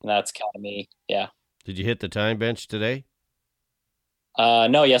that's kind of me. Yeah. Did you hit the time bench today?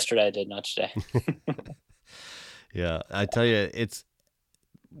 No, yesterday I did, not today. Yeah, I tell you, it's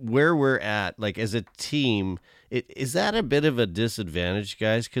where we're at, like as a team, is that a bit of a disadvantage,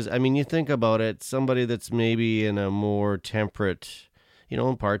 guys? Because, you think about it, somebody that's maybe in a more temperate,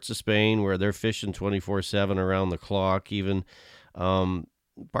 in parts of Spain where they're fishing 24/7 around the clock, even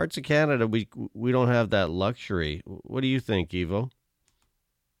parts of Canada, we don't have that luxury. What do you think, Ivo?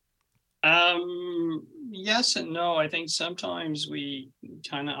 Yes and no. I think sometimes we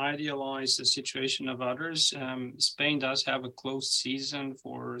kind of idealize the situation of others. Spain does have a closed season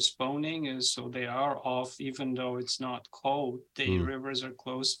for spawning, so they are off even though it's not cold. The rivers are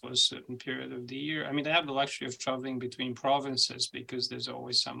closed for a certain period of the year. They have the luxury of traveling between provinces because there's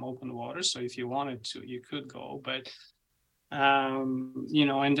always some open water. So if you wanted to, you could go, but and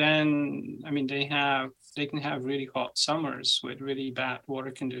then they can have really hot summers with really bad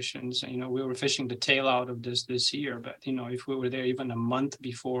water conditions. We were fishing the tail out of this year, but if we were there even a month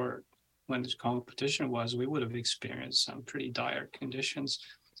before when the competition was, we would have experienced some pretty dire conditions,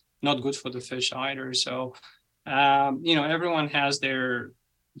 not good for the fish either. So everyone has their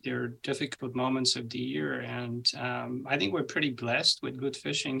difficult moments of the year, and I think we're pretty blessed with good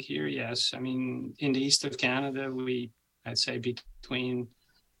fishing here. Yes, in the east of Canada, I'd say between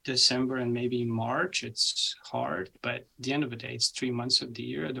December and maybe March, it's hard, but at the end of the day, it's 3 months of the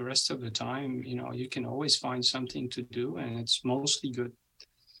year. The rest of the time, you can always find something to do, and it's mostly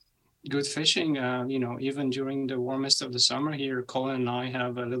good fishing. Even during the warmest of the summer here, Colin and I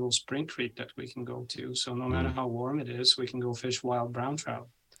have a little spring creek that we can go to. So no matter how warm it is, we can go fish wild brown trout.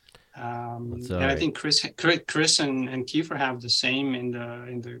 And I think Chris and Kiefer have the same in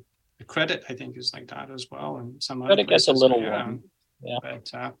the credit. I think is like that as well, and some other places. Gets a little warm. Yeah.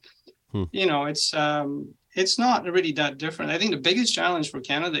 But it's not really that different. I think the biggest challenge for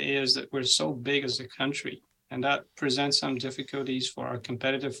Canada is that we're so big as a country, and that presents some difficulties for our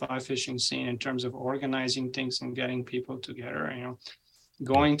competitive fly fishing scene in terms of organizing things and getting people together.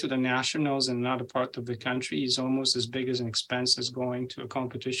 going to the nationals in another part of the country is almost as big as an expense as going to a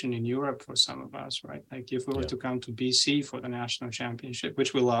competition in Europe for some of us, right? Like if we were to come to BC for the national championship,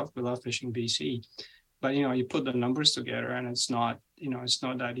 which we love fishing BC, but you put the numbers together and it's not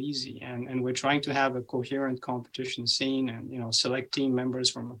that easy. And we're trying to have a coherent competition scene and, select team members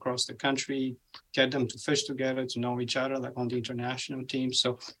from across the country, get them to fish together, to know each other, like on the international team.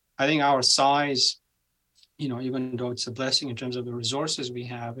 So I think our size, even though it's a blessing in terms of the resources we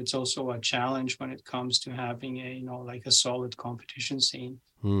have, it's also a challenge when it comes to having a solid competition scene.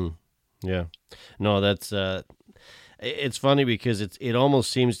 Yeah. No, that's, it's funny because it almost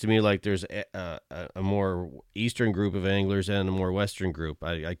seems to me like there's a more Eastern group of anglers and a more Western group.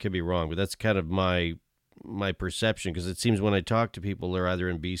 I could be wrong, but that's kind of my perception, because it seems when I talk to people, they're either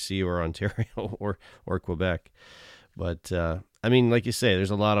in BC or Ontario or Quebec. But, I mean, like you say,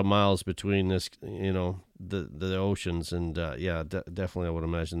 there's a lot of miles between this, the oceans, and definitely I would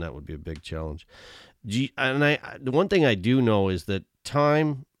imagine that would be a big challenge. The one thing I do know is that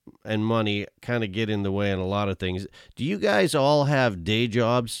time and money kind of get in the way in a lot of things. Do you guys all have day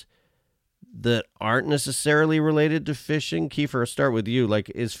jobs that aren't necessarily related to fishing? Kiefer, I'll start with you. Like,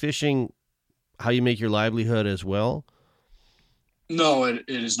 is fishing how you make your livelihood as well? No, it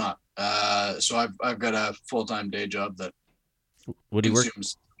is not. So I've got a full-time day job that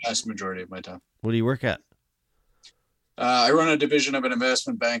consumes the vast majority of my time. What do you work at? I run a division of an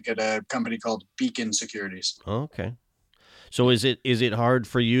investment bank at a company called Beacon Securities. Okay. So is it hard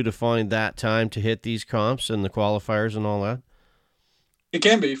for you to find that time to hit these comps and the qualifiers and all that? It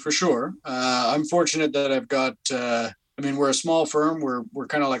can be, for sure. I'm fortunate that I've got, we're a small firm. We're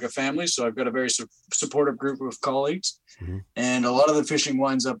kind of like a family. So I've got a very supportive group of colleagues. Mm-hmm. And a lot of the fishing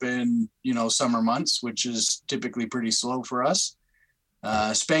winds up in, summer months, which is typically pretty slow for us.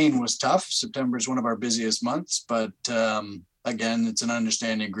 Spain was tough. September is one of our busiest months, but again, it's an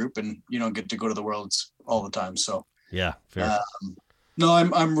understanding group, and you don't get to go to the Worlds all the time. So yeah, fair. No,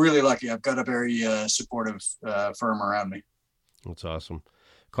 I'm really lucky. I've got a very supportive firm around me. That's awesome.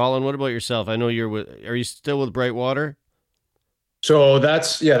 Colin, what about yourself? I know are you still with Brightwater? So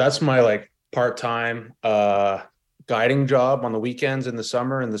that's my part-time guiding job on the weekends in the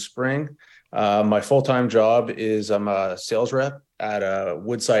summer and the spring. My full-time job is I'm a sales rep at a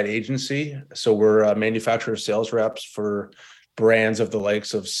Woodside agency. So we're a manufacturer of sales reps for brands of the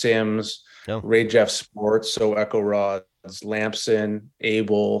likes of Sims, Ray Jeff Sports, so Echo Rods, Lamson,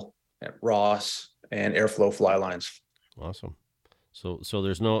 Able, Ross, and Airflow fly lines. Awesome. So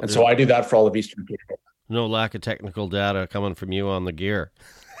there's no... so I do that for all of Eastern people. No lack of technical data coming from you on the gear.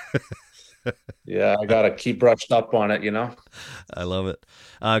 Yeah, I got to keep brushed up on it, I love it.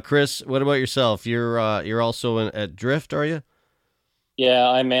 Chris, what about yourself? You're also at Drift, are you? Yeah,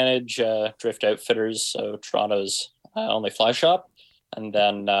 I manage Drift Outfitters, so Toronto's only fly shop, and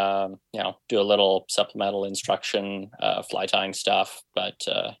then do a little supplemental instruction, fly tying stuff. But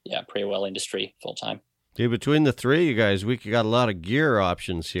pretty well industry full time. Dude, between the three of you guys, we got a lot of gear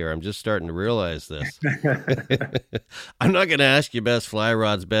options here. I'm just starting to realize this. I'm not going to ask you best fly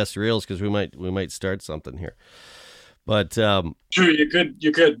rods, best reels, because we might start something here. But sure, you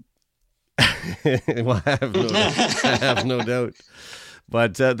could. Well, I have no doubt.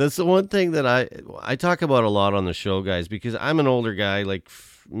 But that's the one thing that I talk about a lot on the show, guys, because I'm an older guy, like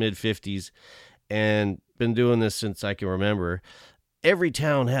mid-50s, and been doing this since I can remember. Every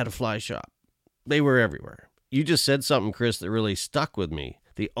town had a fly shop. They were everywhere. You just said something, Chris, that really stuck with me.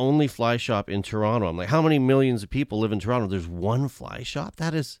 The only fly shop in Toronto. I'm like, how many millions of people live in Toronto? There's one fly shop?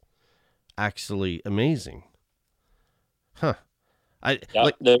 That is actually amazing. Huh.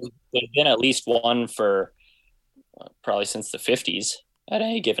 There's been at least one for probably since the 50s at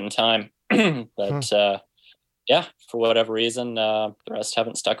any given time. But for whatever reason, the rest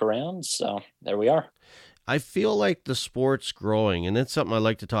haven't stuck around. So there we are. I feel like the sport's growing, and that's something I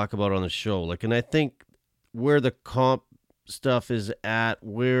like to talk about on the show. And I think where the comp stuff is at,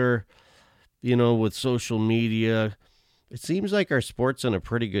 where, with social media, it seems like our sport's in a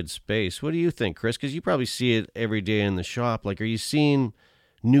pretty good space. What do you think, Chris? Because you probably see it every day in the shop. Are you seeing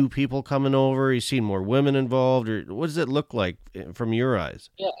new people coming over? Are you seeing more women involved? Or what does it look like from your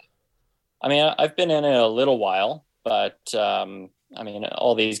eyes? Yeah. I've been in it a little while, but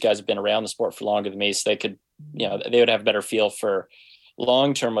all these guys have been around the sport for longer than me, so they could, they would have a better feel for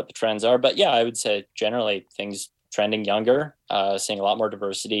long-term what the trends are. But yeah, I would say generally things trending younger, seeing a lot more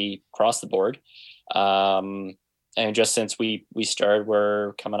diversity across the board. And just since we started,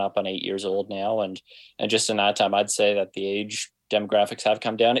 we're coming up on 8 years old now. And just in that time, I'd say that the age demographics have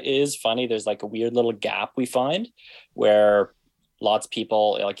come down. It is funny. There's a weird little gap we find where, lots of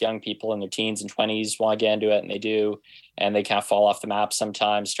people, like young people in their teens and 20s, want to get into it, and they do, and they kind of fall off the map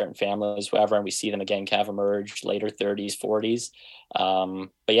sometimes, starting families, whatever, and we see them again kind of emerge later 30s, 40s.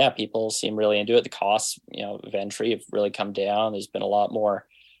 But yeah, people seem really into it. The costs, of entry have really come down. There's been a lot more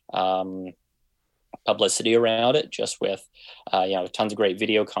publicity around it, just with tons of great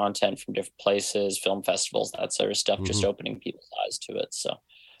video content from different places, film festivals, that sort of stuff, just opening people's eyes to it. So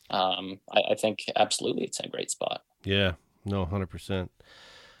I think absolutely it's in a great spot. Yeah, no, 100%.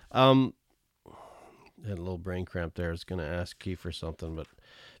 I had a little brain cramp there. I was going to ask Kiefer something, but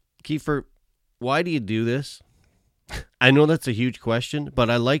Kiefer, why do you do this? I know that's a huge question,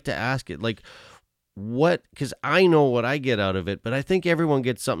 but I like to ask it. Like, what? Because I know what I get out of it, but I think everyone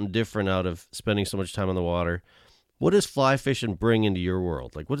gets something different out of spending so much time on the water. What does fly fishing bring into your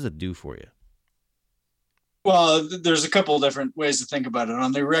world? Like, what does it do for you? Well, there's a couple of different ways to think about it.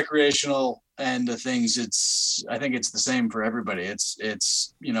 On the recreational end of things, I think it's the same for everybody.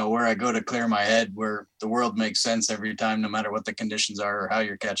 It's where I go to clear my head, where the world makes sense every time, no matter what the conditions are or how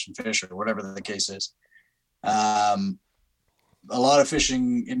you're catching fish or whatever the case is. A lot of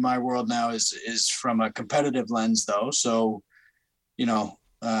fishing in my world now is from a competitive lens, though. So,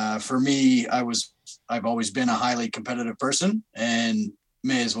 for me, I've always been a highly competitive person, and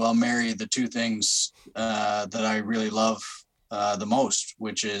may as well marry the two things that I really love the most,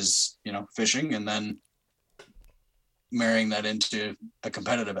 which is, fishing, and then marrying that into a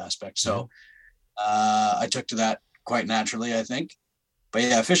competitive aspect. So I took to that quite naturally, I think. But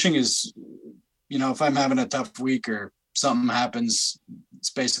yeah, fishing is, if I'm having a tough week or something happens, it's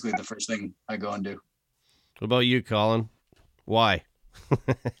basically the first thing I go and do. What about you, Colin? Why?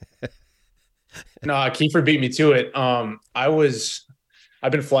 No, Kiefer beat me to it.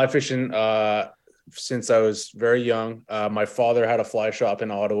 I've been fly fishing since I was very young. My father had a fly shop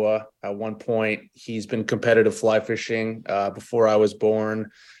in Ottawa. At one point, he's been competitive fly fishing before I was born.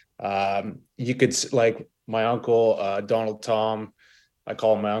 You could, like, my uncle, Donald Tom, I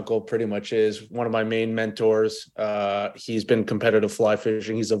call him my uncle, pretty much is one of my main mentors. He's been competitive fly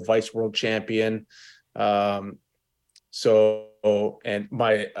fishing. He's a vice world champion. And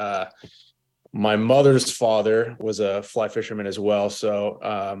my mother's father was a fly fisherman as well.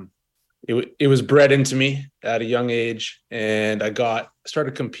 So it was bred into me at a young age, and I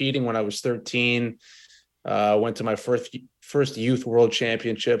started competing when I was 13. Went to my first youth world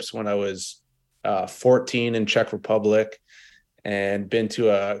championships when I was 14 in Czech Republic, and been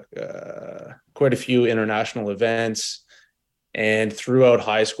to quite a few international events. And throughout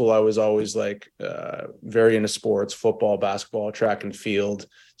high school, I was always very into sports, football, basketball, track and field.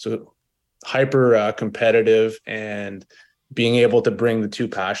 So hyper competitive, and being able to bring the two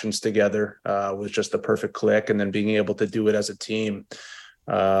passions together was just the perfect click. And then being able to do it as a team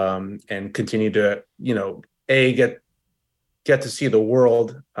and continue to, get to see the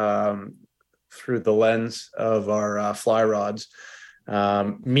world through the lens of our fly rods,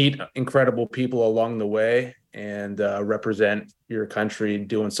 meet incredible people along the way, and represent your country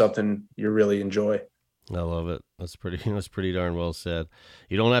doing something you really enjoy. I love it. That's pretty darn well said.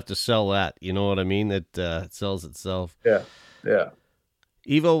 You don't have to sell that. You know what I mean? It sells itself. Yeah. Yeah.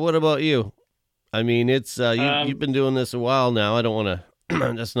 Evo, what about you? I mean, it's you've been doing this a while now. I don't want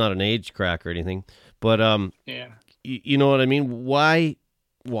to. That's not an age crack or anything, but yeah. You know what I mean? Why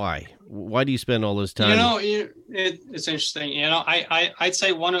do you spend all this time? It's interesting. I'd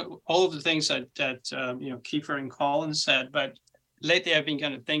say one of all of the things that Kiefer and Colin said, but lately I've been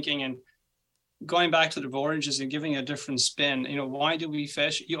kind of thinking and going back to the voyages and giving a different spin. Why do we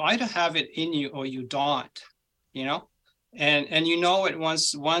fish? You either have it in you or you don't. And it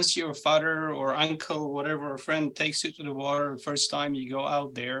once your father or uncle or whatever, a friend takes you to the water the first time you go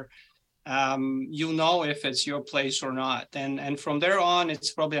out there. If it's your place or not, and from there on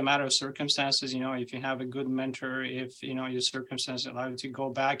it's probably a matter of circumstances. If you have a good mentor, if your circumstances allow you to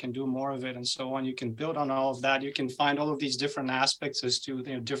go back and do more of it and so on, you can build on all of that. You can find all of these different aspects as to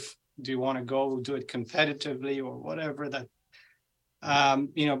do you want to go do it competitively or whatever that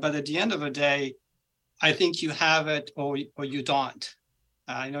but at the end of the day, I think you have it or you don't.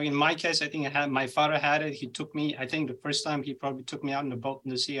 In my case, I think my father had it. He took me, I think the first time he probably took me out in the boat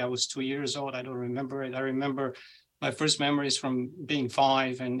in the sea, I was 2 years old. I don't remember it. I remember my first memories from being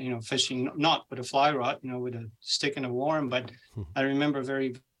 5 and, fishing, not with a fly rod, with a stick and a worm, but I remember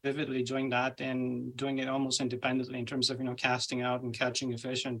very vividly doing that and doing it almost independently in terms of, casting out and catching a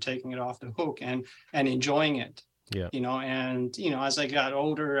fish and taking it off the hook and enjoying it. Yeah. As I got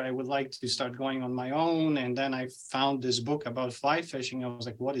older, I would like to start going on my own. And then I found this book about fly fishing. I was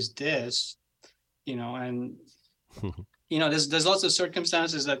like, what is this? And, there's lots of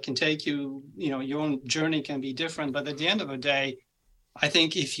circumstances that can take you, your own journey can be different. But at the end of the day, I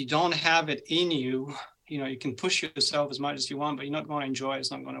think if you don't have it in you, you can push yourself as much as you want, but you're not going to enjoy it.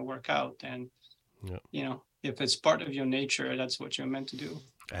 It's not going to work out. And, if it's part of your nature, that's what you're meant to do.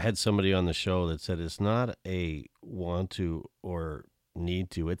 I had somebody on the show that said it's not a want to or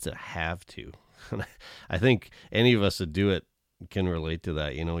need to, it's a have to. I think any of us that do it can relate to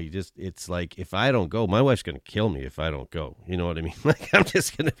that. It's like, if I don't go, my wife's going to kill me if I don't go. You know what I mean? Like, I'm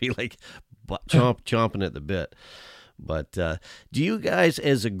just going to be like chomping at the bit. But do you guys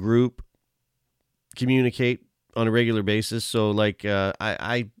as a group communicate on a regular basis? So like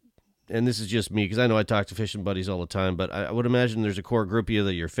I and this is just me, because I know I talk to fishing buddies all the time, but I would imagine there's a core group of you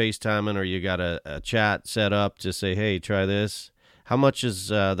that you're FaceTiming, or you got a chat set up to say, hey, try this. How much is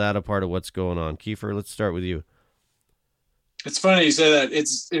that a part of what's going on? Kiefer, let's start with you. It's funny you say that.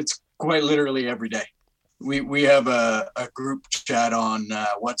 It's quite literally every day. We have a group chat on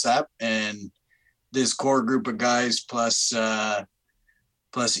WhatsApp, and this core group of guys plus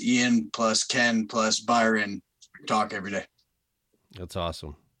Ian, plus Ken, plus Byron talk every day. That's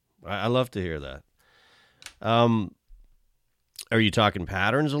awesome. I love to hear that. Are you talking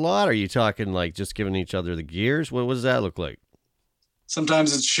patterns a lot? Are you talking like just giving each other the gears? What does that look like?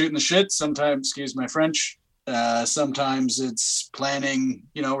 Sometimes it's shooting the shit. Sometimes, excuse my French. Sometimes it's planning.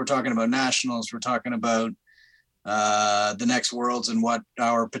 We're talking about nationals. We're talking about the next worlds and what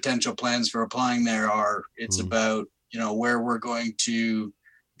our potential plans for applying there are. It's about, where we're going to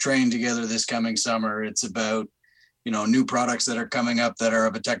train together this coming summer. It's about, new products that are coming up that are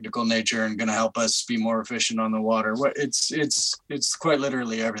of a technical nature and going to help us be more efficient on the water. It's quite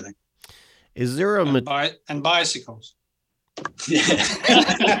literally everything. Is there and bicycles? Yeah.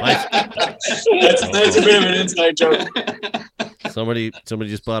 that's a bit of an inside joke. Somebody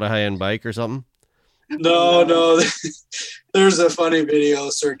just bought a high-end bike or something? No. There's a funny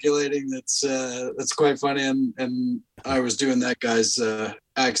video circulating that's quite funny, and I was doing that guy's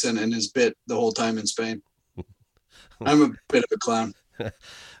accent in his bit the whole time in Spain. I'm a bit of a clown.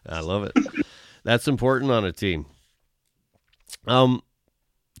 I love it. That's important on a team.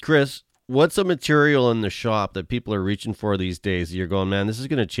 Chris, what's a material in the shop that people are reaching for these days? You're going, man, this is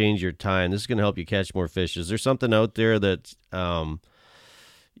going to change your time. This is going to help you catch more fish. Is there something out there that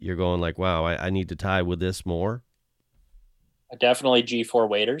you're going like, wow, I need to tie with this more? Definitely G4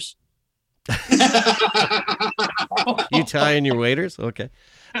 waders. You tie in your waders? Okay.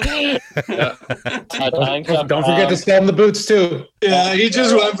 Don't forget to sell them the boots too. Yeah, he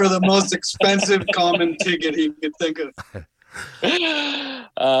just went for the most expensive common ticket he could think of.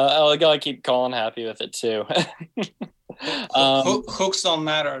 I gotta keep Colin happy with it too. Hooks don't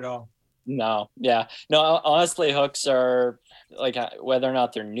matter at all. No, honestly, hooks are like, whether or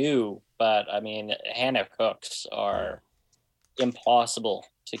not they're new, but I mean, Hanak hooks are impossible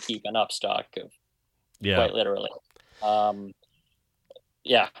to keep an upstock of. Yeah, quite literally. I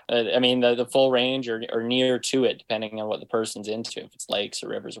mean, the full range or near to it, depending on what the person's into, if it's lakes or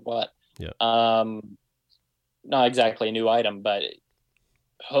rivers or what. Yeah. Not exactly a new item, but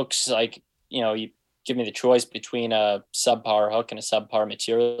hooks, like, you give me the choice between a subpar hook and a subpar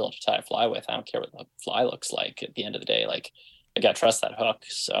material to tie a fly with. I don't care what the fly looks like at the end of the day. Like, I got to trust that hook.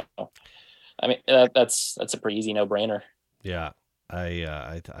 So, I mean, that's a pretty easy no-brainer. Yeah.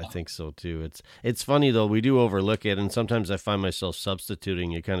 I think so too. It's funny though, we do overlook it, and sometimes I find myself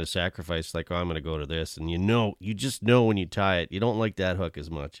substituting. You kind of sacrifice, like, oh, I'm going to go to this, and you just know when you tie it, you don't like that hook as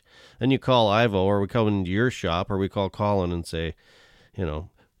much. Then you call Ivo, or we come into your shop, or we call Colin and say,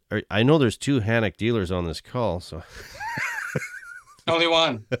 I know there's 2 Hanak dealers on this call, so only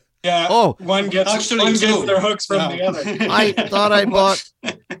one. Yeah. Oh, one gets their hooks from the other. I thought I bought.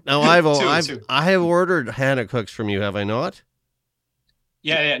 Now, Ivo, I have ordered Hanak hooks from you, have I not?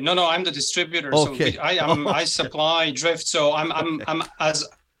 Yeah. No, I'm the distributor. Okay. So I supply Drift. So I'm as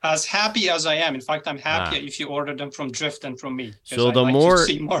happy as I am. In fact, I'm happier if you order them from Drift than from me. So the more to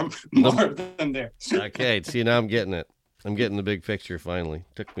see more than there. Okay. See, now I'm getting it. I'm getting the big picture finally.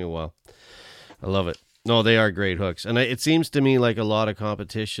 Took me a while. I love it. No, they are great hooks, and it seems to me like a lot of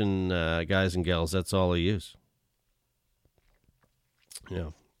competition guys and gals, that's all they use.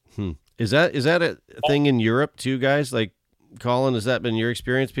 Yeah. Is that a thing in Europe too, guys? Like, Colin, has that been your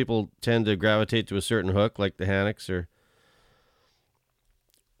experience? People tend to gravitate to a certain hook, like the Hanaks, or?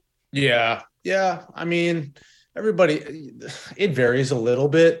 Yeah. I mean, everybody, it varies a little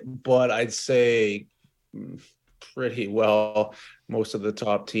bit, but I'd say pretty well most of the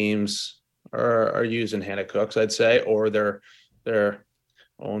top teams are using Hanak hooks, I'd say, or their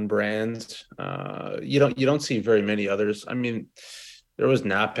own brands. You don't see very many others. I mean, there was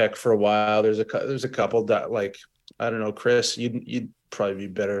Napec for a while. There's a couple that, like, I don't know, Chris, you'd probably be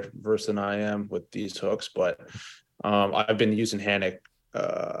better versed than I am with these hooks, but I've been using Hanik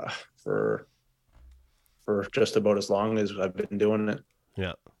for just about as long as I've been doing it.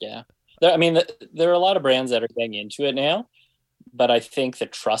 Yeah. There are a lot of brands that are getting into it now, but I think the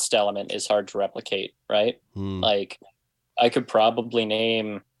trust element is hard to replicate, right? Like, I could probably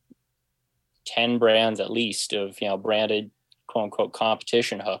name 10 brands at least of, branded quote unquote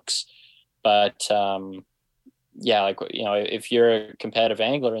competition hooks. But if you're a competitive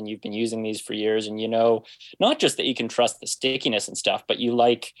angler and you've been using these for years, and not just that you can trust the stickiness and stuff, but you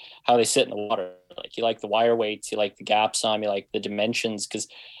like how they sit in the water. Like, you like the wire weights, you like the gaps on them, you like the dimensions. Because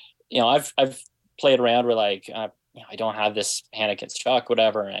I've played around where I don't have this Hanik in stock,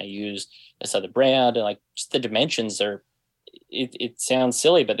 whatever, and I use this other brand, and just the dimensions are. It sounds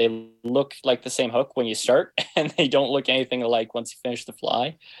silly, but they look like the same hook when you start, and they don't look anything alike once you finish the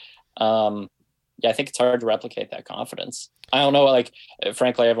fly. I think it's hard to replicate that confidence. I don't know,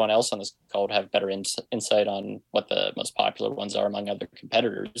 frankly, everyone else on this call would have better insight on what the most popular ones are among other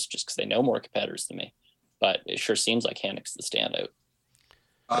competitors, just because they know more competitors than me. But it sure seems like Hanik's the standout.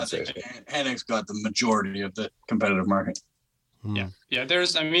 I think Hanik's got the majority of the competitive market. Yeah.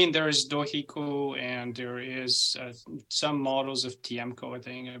 There's Dohiko, and there is some models of TMCO, I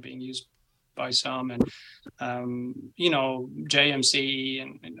think, are being used by some, and JMC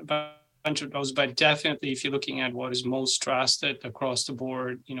and a bunch of those. But definitely, if you're looking at what is most trusted across the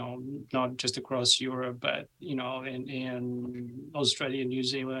board, not just across Europe, but in Australia, New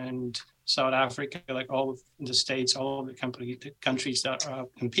Zealand, South Africa, all of the states, all of the countries that are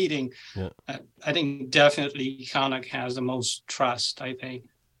competing. I think definitely Hanik has the most trust, I think.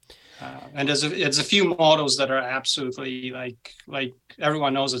 And there's a few models that are absolutely like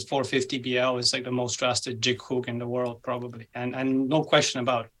everyone knows that 450 BL is the most trusted jig hook in the world, probably, and no question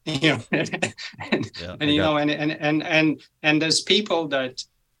about it. And there's people that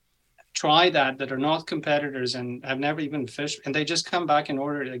try that are not competitors and have never even fished, and they just come back and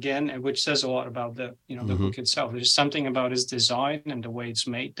order it again, which says a lot about the the hook itself. There's something about its design and the way it's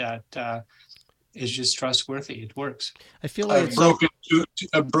made that is just trustworthy. It works. I feel like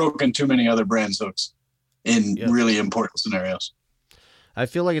I've broken too many other brands' hooks in really important scenarios. I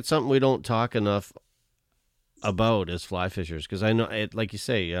feel like it's something we don't talk enough about as fly fishers, because I know it, like you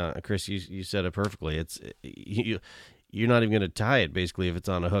say, Chris, you said it perfectly. It's you're not even going to tie it, basically, if it's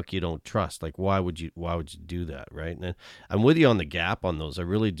on a hook you don't trust. Why would you do that, right? And I'm with you on the gap on those. I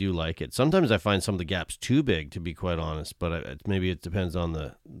really do like it. Sometimes I find some of the gaps too big, to be quite honest, but maybe it depends on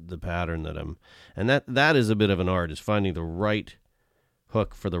the pattern that I'm, and that is a bit of an art, is finding the right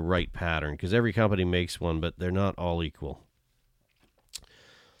hook for the right pattern, because every company makes one, but they're not all equal.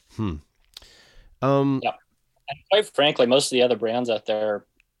 And quite frankly, most of the other brands out there are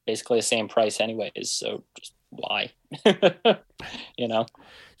basically the same price anyways, so just why?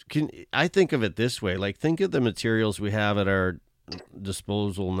 I think of it this way, think of the materials we have at our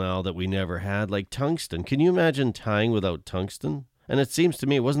disposal now that we never had, like tungsten. Can you imagine tying without tungsten? And it seems to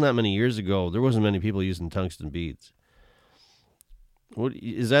me, it wasn't that many years ago, there wasn't many people using tungsten beads. What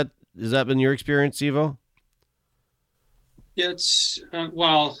is that? Has that been your experience, Ivo? Yeah, it's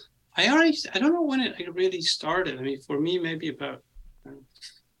well, I don't know when it really started. I mean, for me, maybe about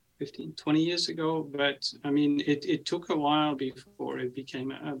 15, 20 years ago, but I mean, it took a while before it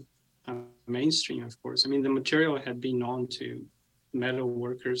became a mainstream, of course. I mean, the material had been known to metal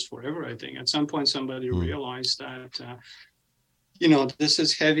workers forever, I think. At some point, somebody realized that, this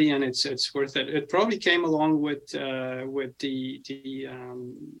is heavy and it's worth it. It probably came along with the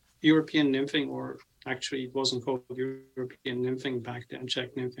European nymphing, or actually it wasn't called European nymphing back then,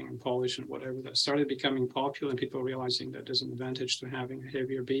 Czech nymphing and Polish and whatever, that started becoming popular, and people realizing that there's an advantage to having a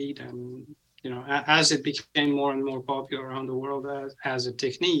heavier bead. And as it became more and more popular around the world as a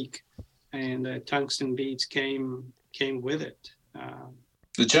technique, and tungsten beads came with it.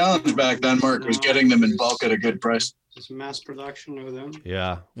 The challenge back then, Mark, was getting them in bulk at a good price. There's mass production of them.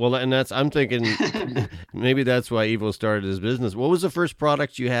 Yeah. Well, and I'm thinking maybe that's why Ivo started his business. What was the first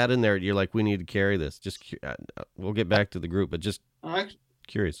product you had in there? You're like, we need to carry this. Just we'll get back to the group, but just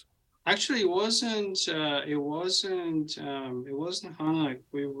curious. Actually, it wasn't Hanik.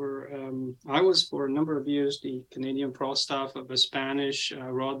 We were. I was for a number of years the Canadian pro staff of a Spanish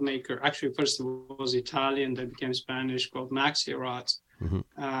rod maker. Actually, first it was Italian, then became Spanish, called Maxia Rods.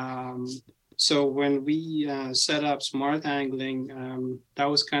 So when we set up Smart Angling, that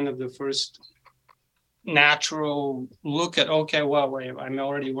was kind of the first natural look at, okay, well, wait, I'm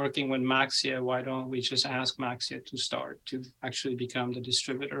already working with Maxia. Why don't we just ask Maxia to start to actually become the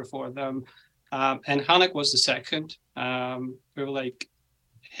distributor for them? And Hanik was the second. We were like,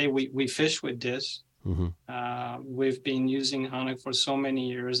 hey, we fish with this. We've been using Hanik for so many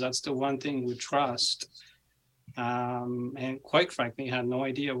years. That's the one thing we trust. And quite frankly, had no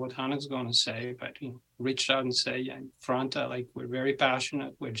idea what Hannah's going to say, but reached out and say, yeah, in front, like, we're very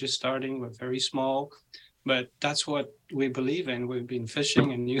passionate. We're just starting. We're very small, but that's what we believe in. We've been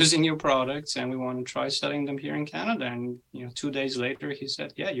fishing and using your products, and we want to try selling them here in Canada. And 2 days later, he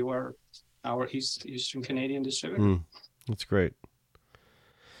said, yeah, you are our Eastern Canadian distributor. That's great.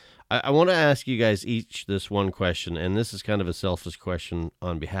 I want to ask you guys each this one question, and this is kind of a selfish question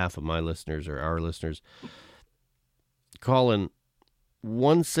on behalf of my listeners or our listeners. Colin,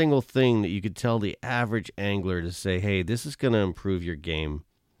 one single thing that you could tell the average angler to say, hey, this is going to improve your game,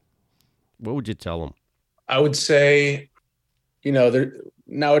 what would you tell them? I would say,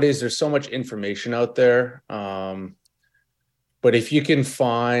 nowadays there's so much information out there. But if you can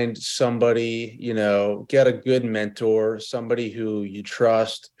find somebody, get a good mentor, somebody who you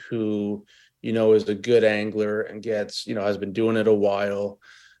trust, who, is a good angler and gets, has been doing it a while.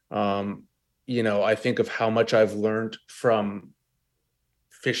 I think of how much I've learned from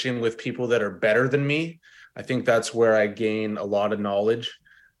fishing with people that are better than me. I think that's where I gain a lot of knowledge.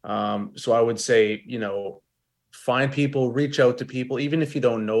 So I would say, find people, reach out to people, even if you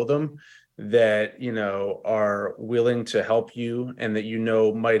don't know them, that are willing to help you and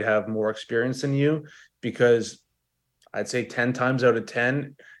that might have more experience than you, because I'd say 10 times out of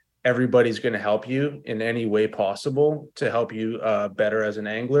 10 everybody's going to help you in any way possible to help you better as an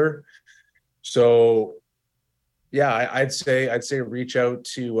angler. So yeah, I'd say reach out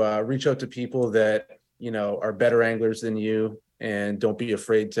to people that are better anglers than you, and don't be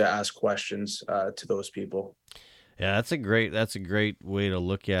afraid to ask questions to those people. Yeah, that's a great way to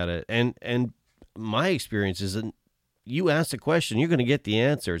look at it. And my experience is that you ask a question, you're going to get the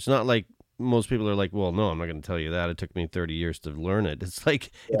answer. It's not like most people are like, well, no, I'm not going to tell you that. It took me 30 years to learn it. It's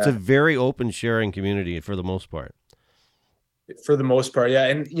like, It's a very open sharing community for the most part. For the most part, yeah.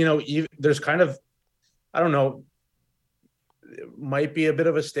 And, there's kind of, I don't know, it might be a bit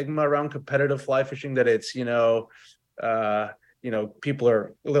of a stigma around competitive fly fishing that it's, people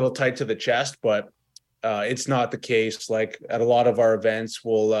are a little tight to the chest, but it's not the case. Like at a lot of our events,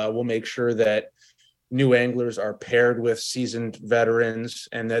 we'll make sure that new anglers are paired with seasoned veterans,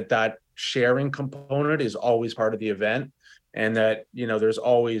 and that sharing component is always part of the event, and that there's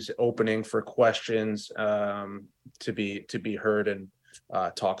always opening for questions to be heard and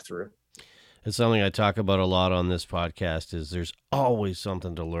talked through. It's something I talk about a lot on this podcast. Is there's always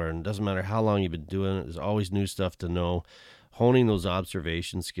something to learn. Doesn't matter how long you've been doing it. There's always new stuff to know. Honing those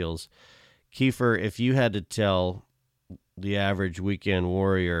observation skills. Kiefer, if you had to tell the average weekend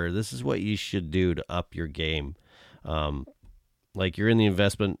warrior, this is what you should do to up your game. Like you're in the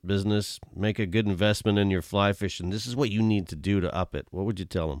investment business, make a good investment in your fly fishing. This is what you need to do to up it. What would you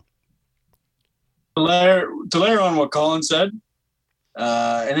tell them? To layer on what Colin said,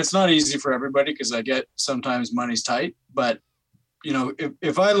 and it's not easy for everybody because I get sometimes money's tight, but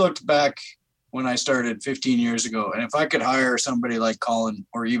if I looked back when I started 15 years ago, and if I could hire somebody like Colin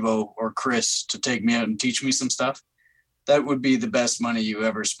or Evo or Chris to take me out and teach me some stuff, that would be the best money you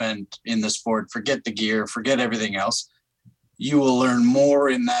ever spent in the sport. Forget the gear, forget everything else. You will learn more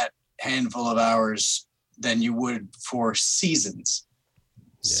in that handful of hours than you would for seasons.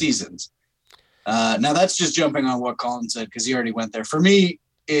 Now that's just jumping on what Colin said, because he already went there. For me,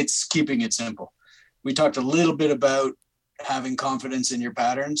 it's keeping it simple. We talked a little bit about having confidence in your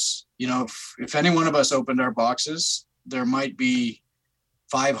patterns. If any one of us opened our boxes, there might be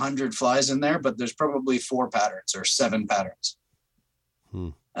 500 flies in there, but there's probably 4 patterns or 7 patterns.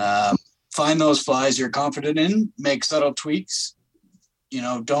 Find those flies you're confident in, make subtle tweaks.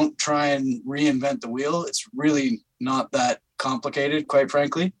 Don't try and reinvent the wheel. It's really not that complicated, quite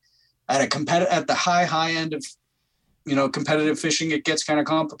frankly. At the high end of, competitive fishing, it gets kind of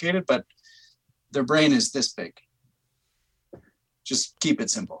complicated, but their brain is this big. Just keep it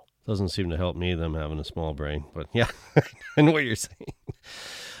simple. Doesn't seem to help me, them having a small brain, but yeah, I know what you're saying.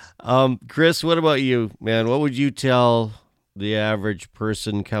 Chris, what about you, man? What would you tell the average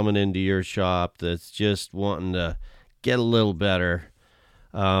person coming into your shop that's just wanting to get a little better?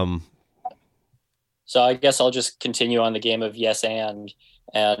 So I guess I'll just continue on the game of yes and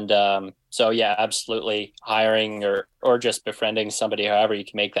so yeah, absolutely hiring or just befriending somebody, however you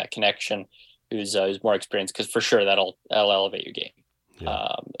can make that connection, who's more experienced, because for sure that'll elevate your game.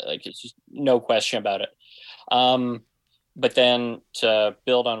 Yeah. It's just no question about it. But then to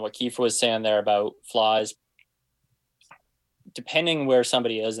build on what Kiefer was saying there about flies, depending where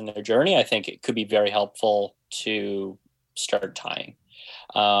somebody is in their journey, I think it could be very helpful to start tying.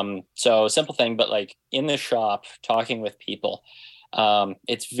 So simple thing, but like in the shop, talking with people,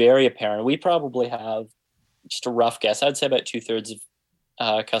 it's very apparent. We probably have, just a rough guess, I'd say about 2/3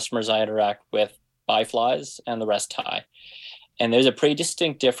 of customers I interact with buy flies and the rest tie. And there's a pretty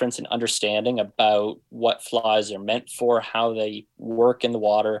distinct difference in understanding about what flies are meant for, how they work in the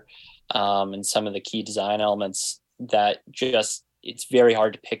water, and some of the key design elements that just, it's very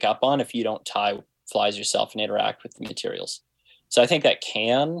hard to pick up on if you don't tie flies yourself and interact with the materials. So I think that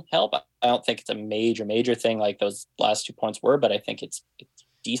can help. I don't think it's a major thing like those last 2 points were, but I think it's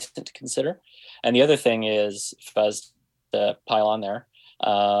decent to consider. And the other thing is, if I was to pile on there,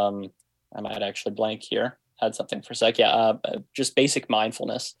 I might actually blank here. Had something for a sec. Yeah, just basic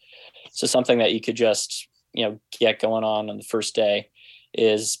mindfulness. So something that you could just, get going on the first day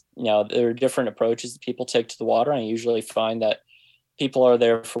is, there are different approaches that people take to the water. And I usually find that people are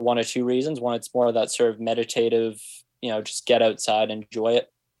there for one or two reasons. One, it's more of that sort of meditative, just get outside, enjoy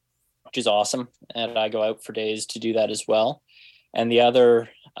it, which is awesome. And I go out for days to do that as well. And the other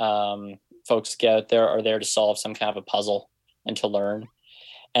folks get out there are there to solve some kind of a puzzle and to learn.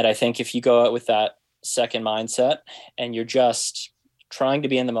 And I think if you go out with that second mindset and you're just trying to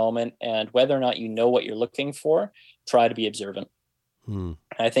be in the moment, and whether or not you know what you're looking for, try to be observant.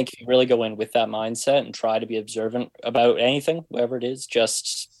 I think if you really go in with that mindset and try to be observant about anything, whatever it is,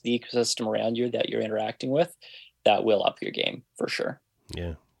 just the ecosystem around you that you're interacting with, that will up your game for sure.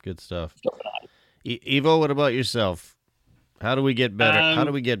 Yeah, good stuff. Ivo, what about yourself? How do we get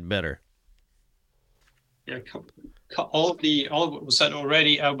better? Yeah, all of what was said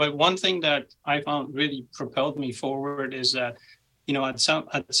already. But one thing that I found really propelled me forward is that, at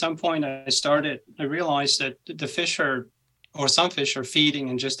some point I realized that some fish are feeding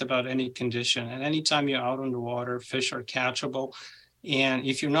in just about any condition. And anytime you're out on the water, fish are catchable. And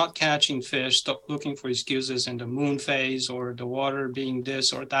if you're not catching fish, stop looking for excuses in the moon phase or the water being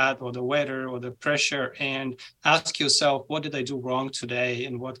this or that or the weather or the pressure, and ask yourself, what did I do wrong today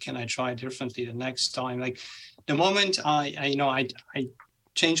and what can I try differently the next time? Like the moment I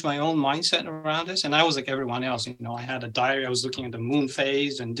changed my own mindset around this, and I was like everyone else, I had a diary, I was looking at the moon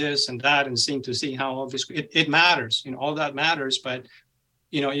phase and this and that and seeing how obviously it matters, all that matters, but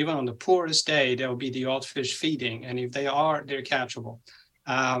even on the poorest day, there will be the odd fish feeding. And if they are, they're catchable.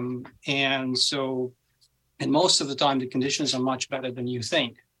 And most of the time, the conditions are much better than you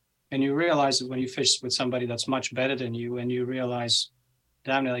think. And you realize that when you fish with somebody that's much better than you, and you realize,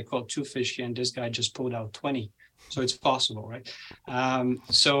 damn it, I caught 2 fish here and this guy just pulled out 20. So it's possible, right?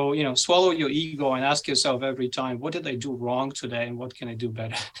 Swallow your ego and ask yourself every time, what did I do wrong today? And what can I do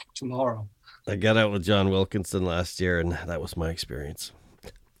better tomorrow? I got out with John Wilkinson last year, and that was my experience.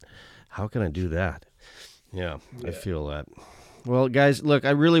 How can I do that? Yeah, I feel that. Well, guys, look,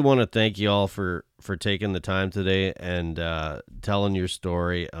 I really want to thank you all for taking the time today and telling your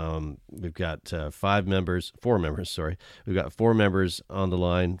story. We've got 4 members. We've got 4 members on the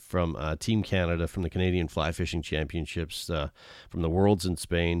line from Team Canada, from the Canadian Fly Fishing Championships, from the Worlds in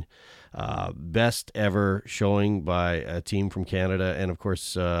Spain. Best ever showing by a team from Canada, and of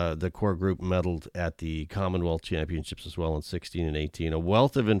course the core group medaled at the Commonwealth Championships as well in 16 and 18. A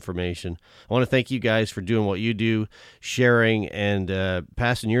wealth of information. I want to thank you guys for doing what you do, sharing and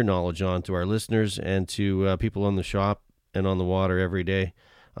passing your knowledge on to our listeners and to people on the shop and on the water every day.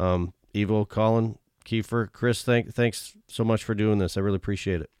 Ivo, Colin, Kiefer, Chris, thanks so much for doing this. I really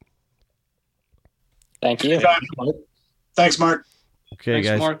appreciate it. Thank you. Thanks, Mark. Okay, thanks,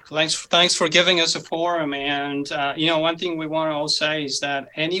 guys. Mark. Thanks for giving us a forum. And, one thing we want to all say is that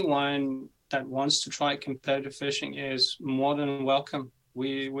anyone that wants to try competitive fishing is more than welcome.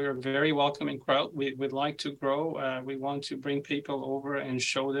 We're a very welcoming crowd. We'd like to grow. We want to bring people over and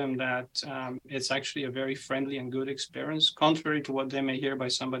show them that it's actually a very friendly and good experience, contrary to what they may hear by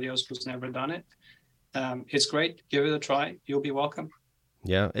somebody else who's never done it. It's great. Give it a try. You'll be welcome.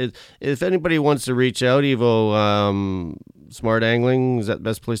 Yeah. If anybody wants to reach out, Ivo, Smart Angling, is that the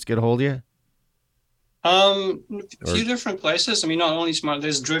best place to get a hold of you? A few different places. Not only Smart,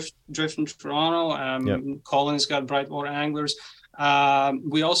 there's Drift in Toronto. Colin's got Brightwater Anglers.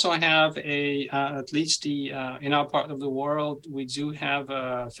 We also have at least in our part of the world, we do have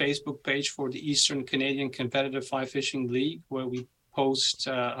a Facebook page for the Eastern Canadian Competitive Fly Fishing League, where we post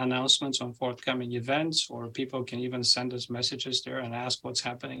announcements on forthcoming events, or people can even send us messages there and ask what's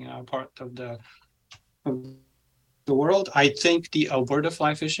happening in our part of the world. I think the Alberta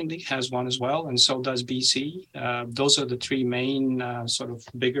Fly Fishing League has one as well, and so does BC. Those are the 3 main sort of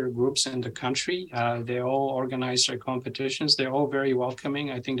bigger groups in the country. They all organize their competitions. They're all very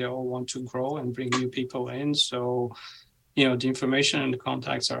welcoming. I think they all want to grow and bring new people in. So, the information and the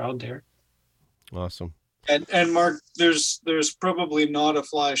contacts are out there. Awesome. And Mark, there's probably not a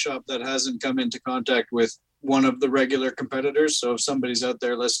fly shop that hasn't come into contact with one of the regular competitors. So if somebody's out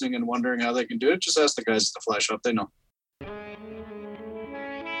there listening and wondering how they can do it, just ask the guys at the fly shop. They know.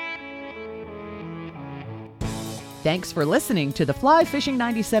 Thanks for listening to the Fly Fishing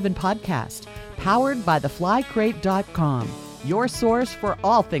 97 podcast, powered by theflycrate.com, your source for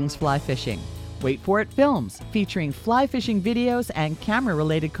all things fly fishing. Wait For It Films, featuring fly fishing videos and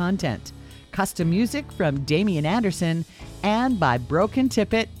camera-related content. Custom music from Damian Anderson, and by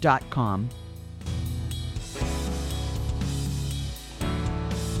BrokenTippet.com.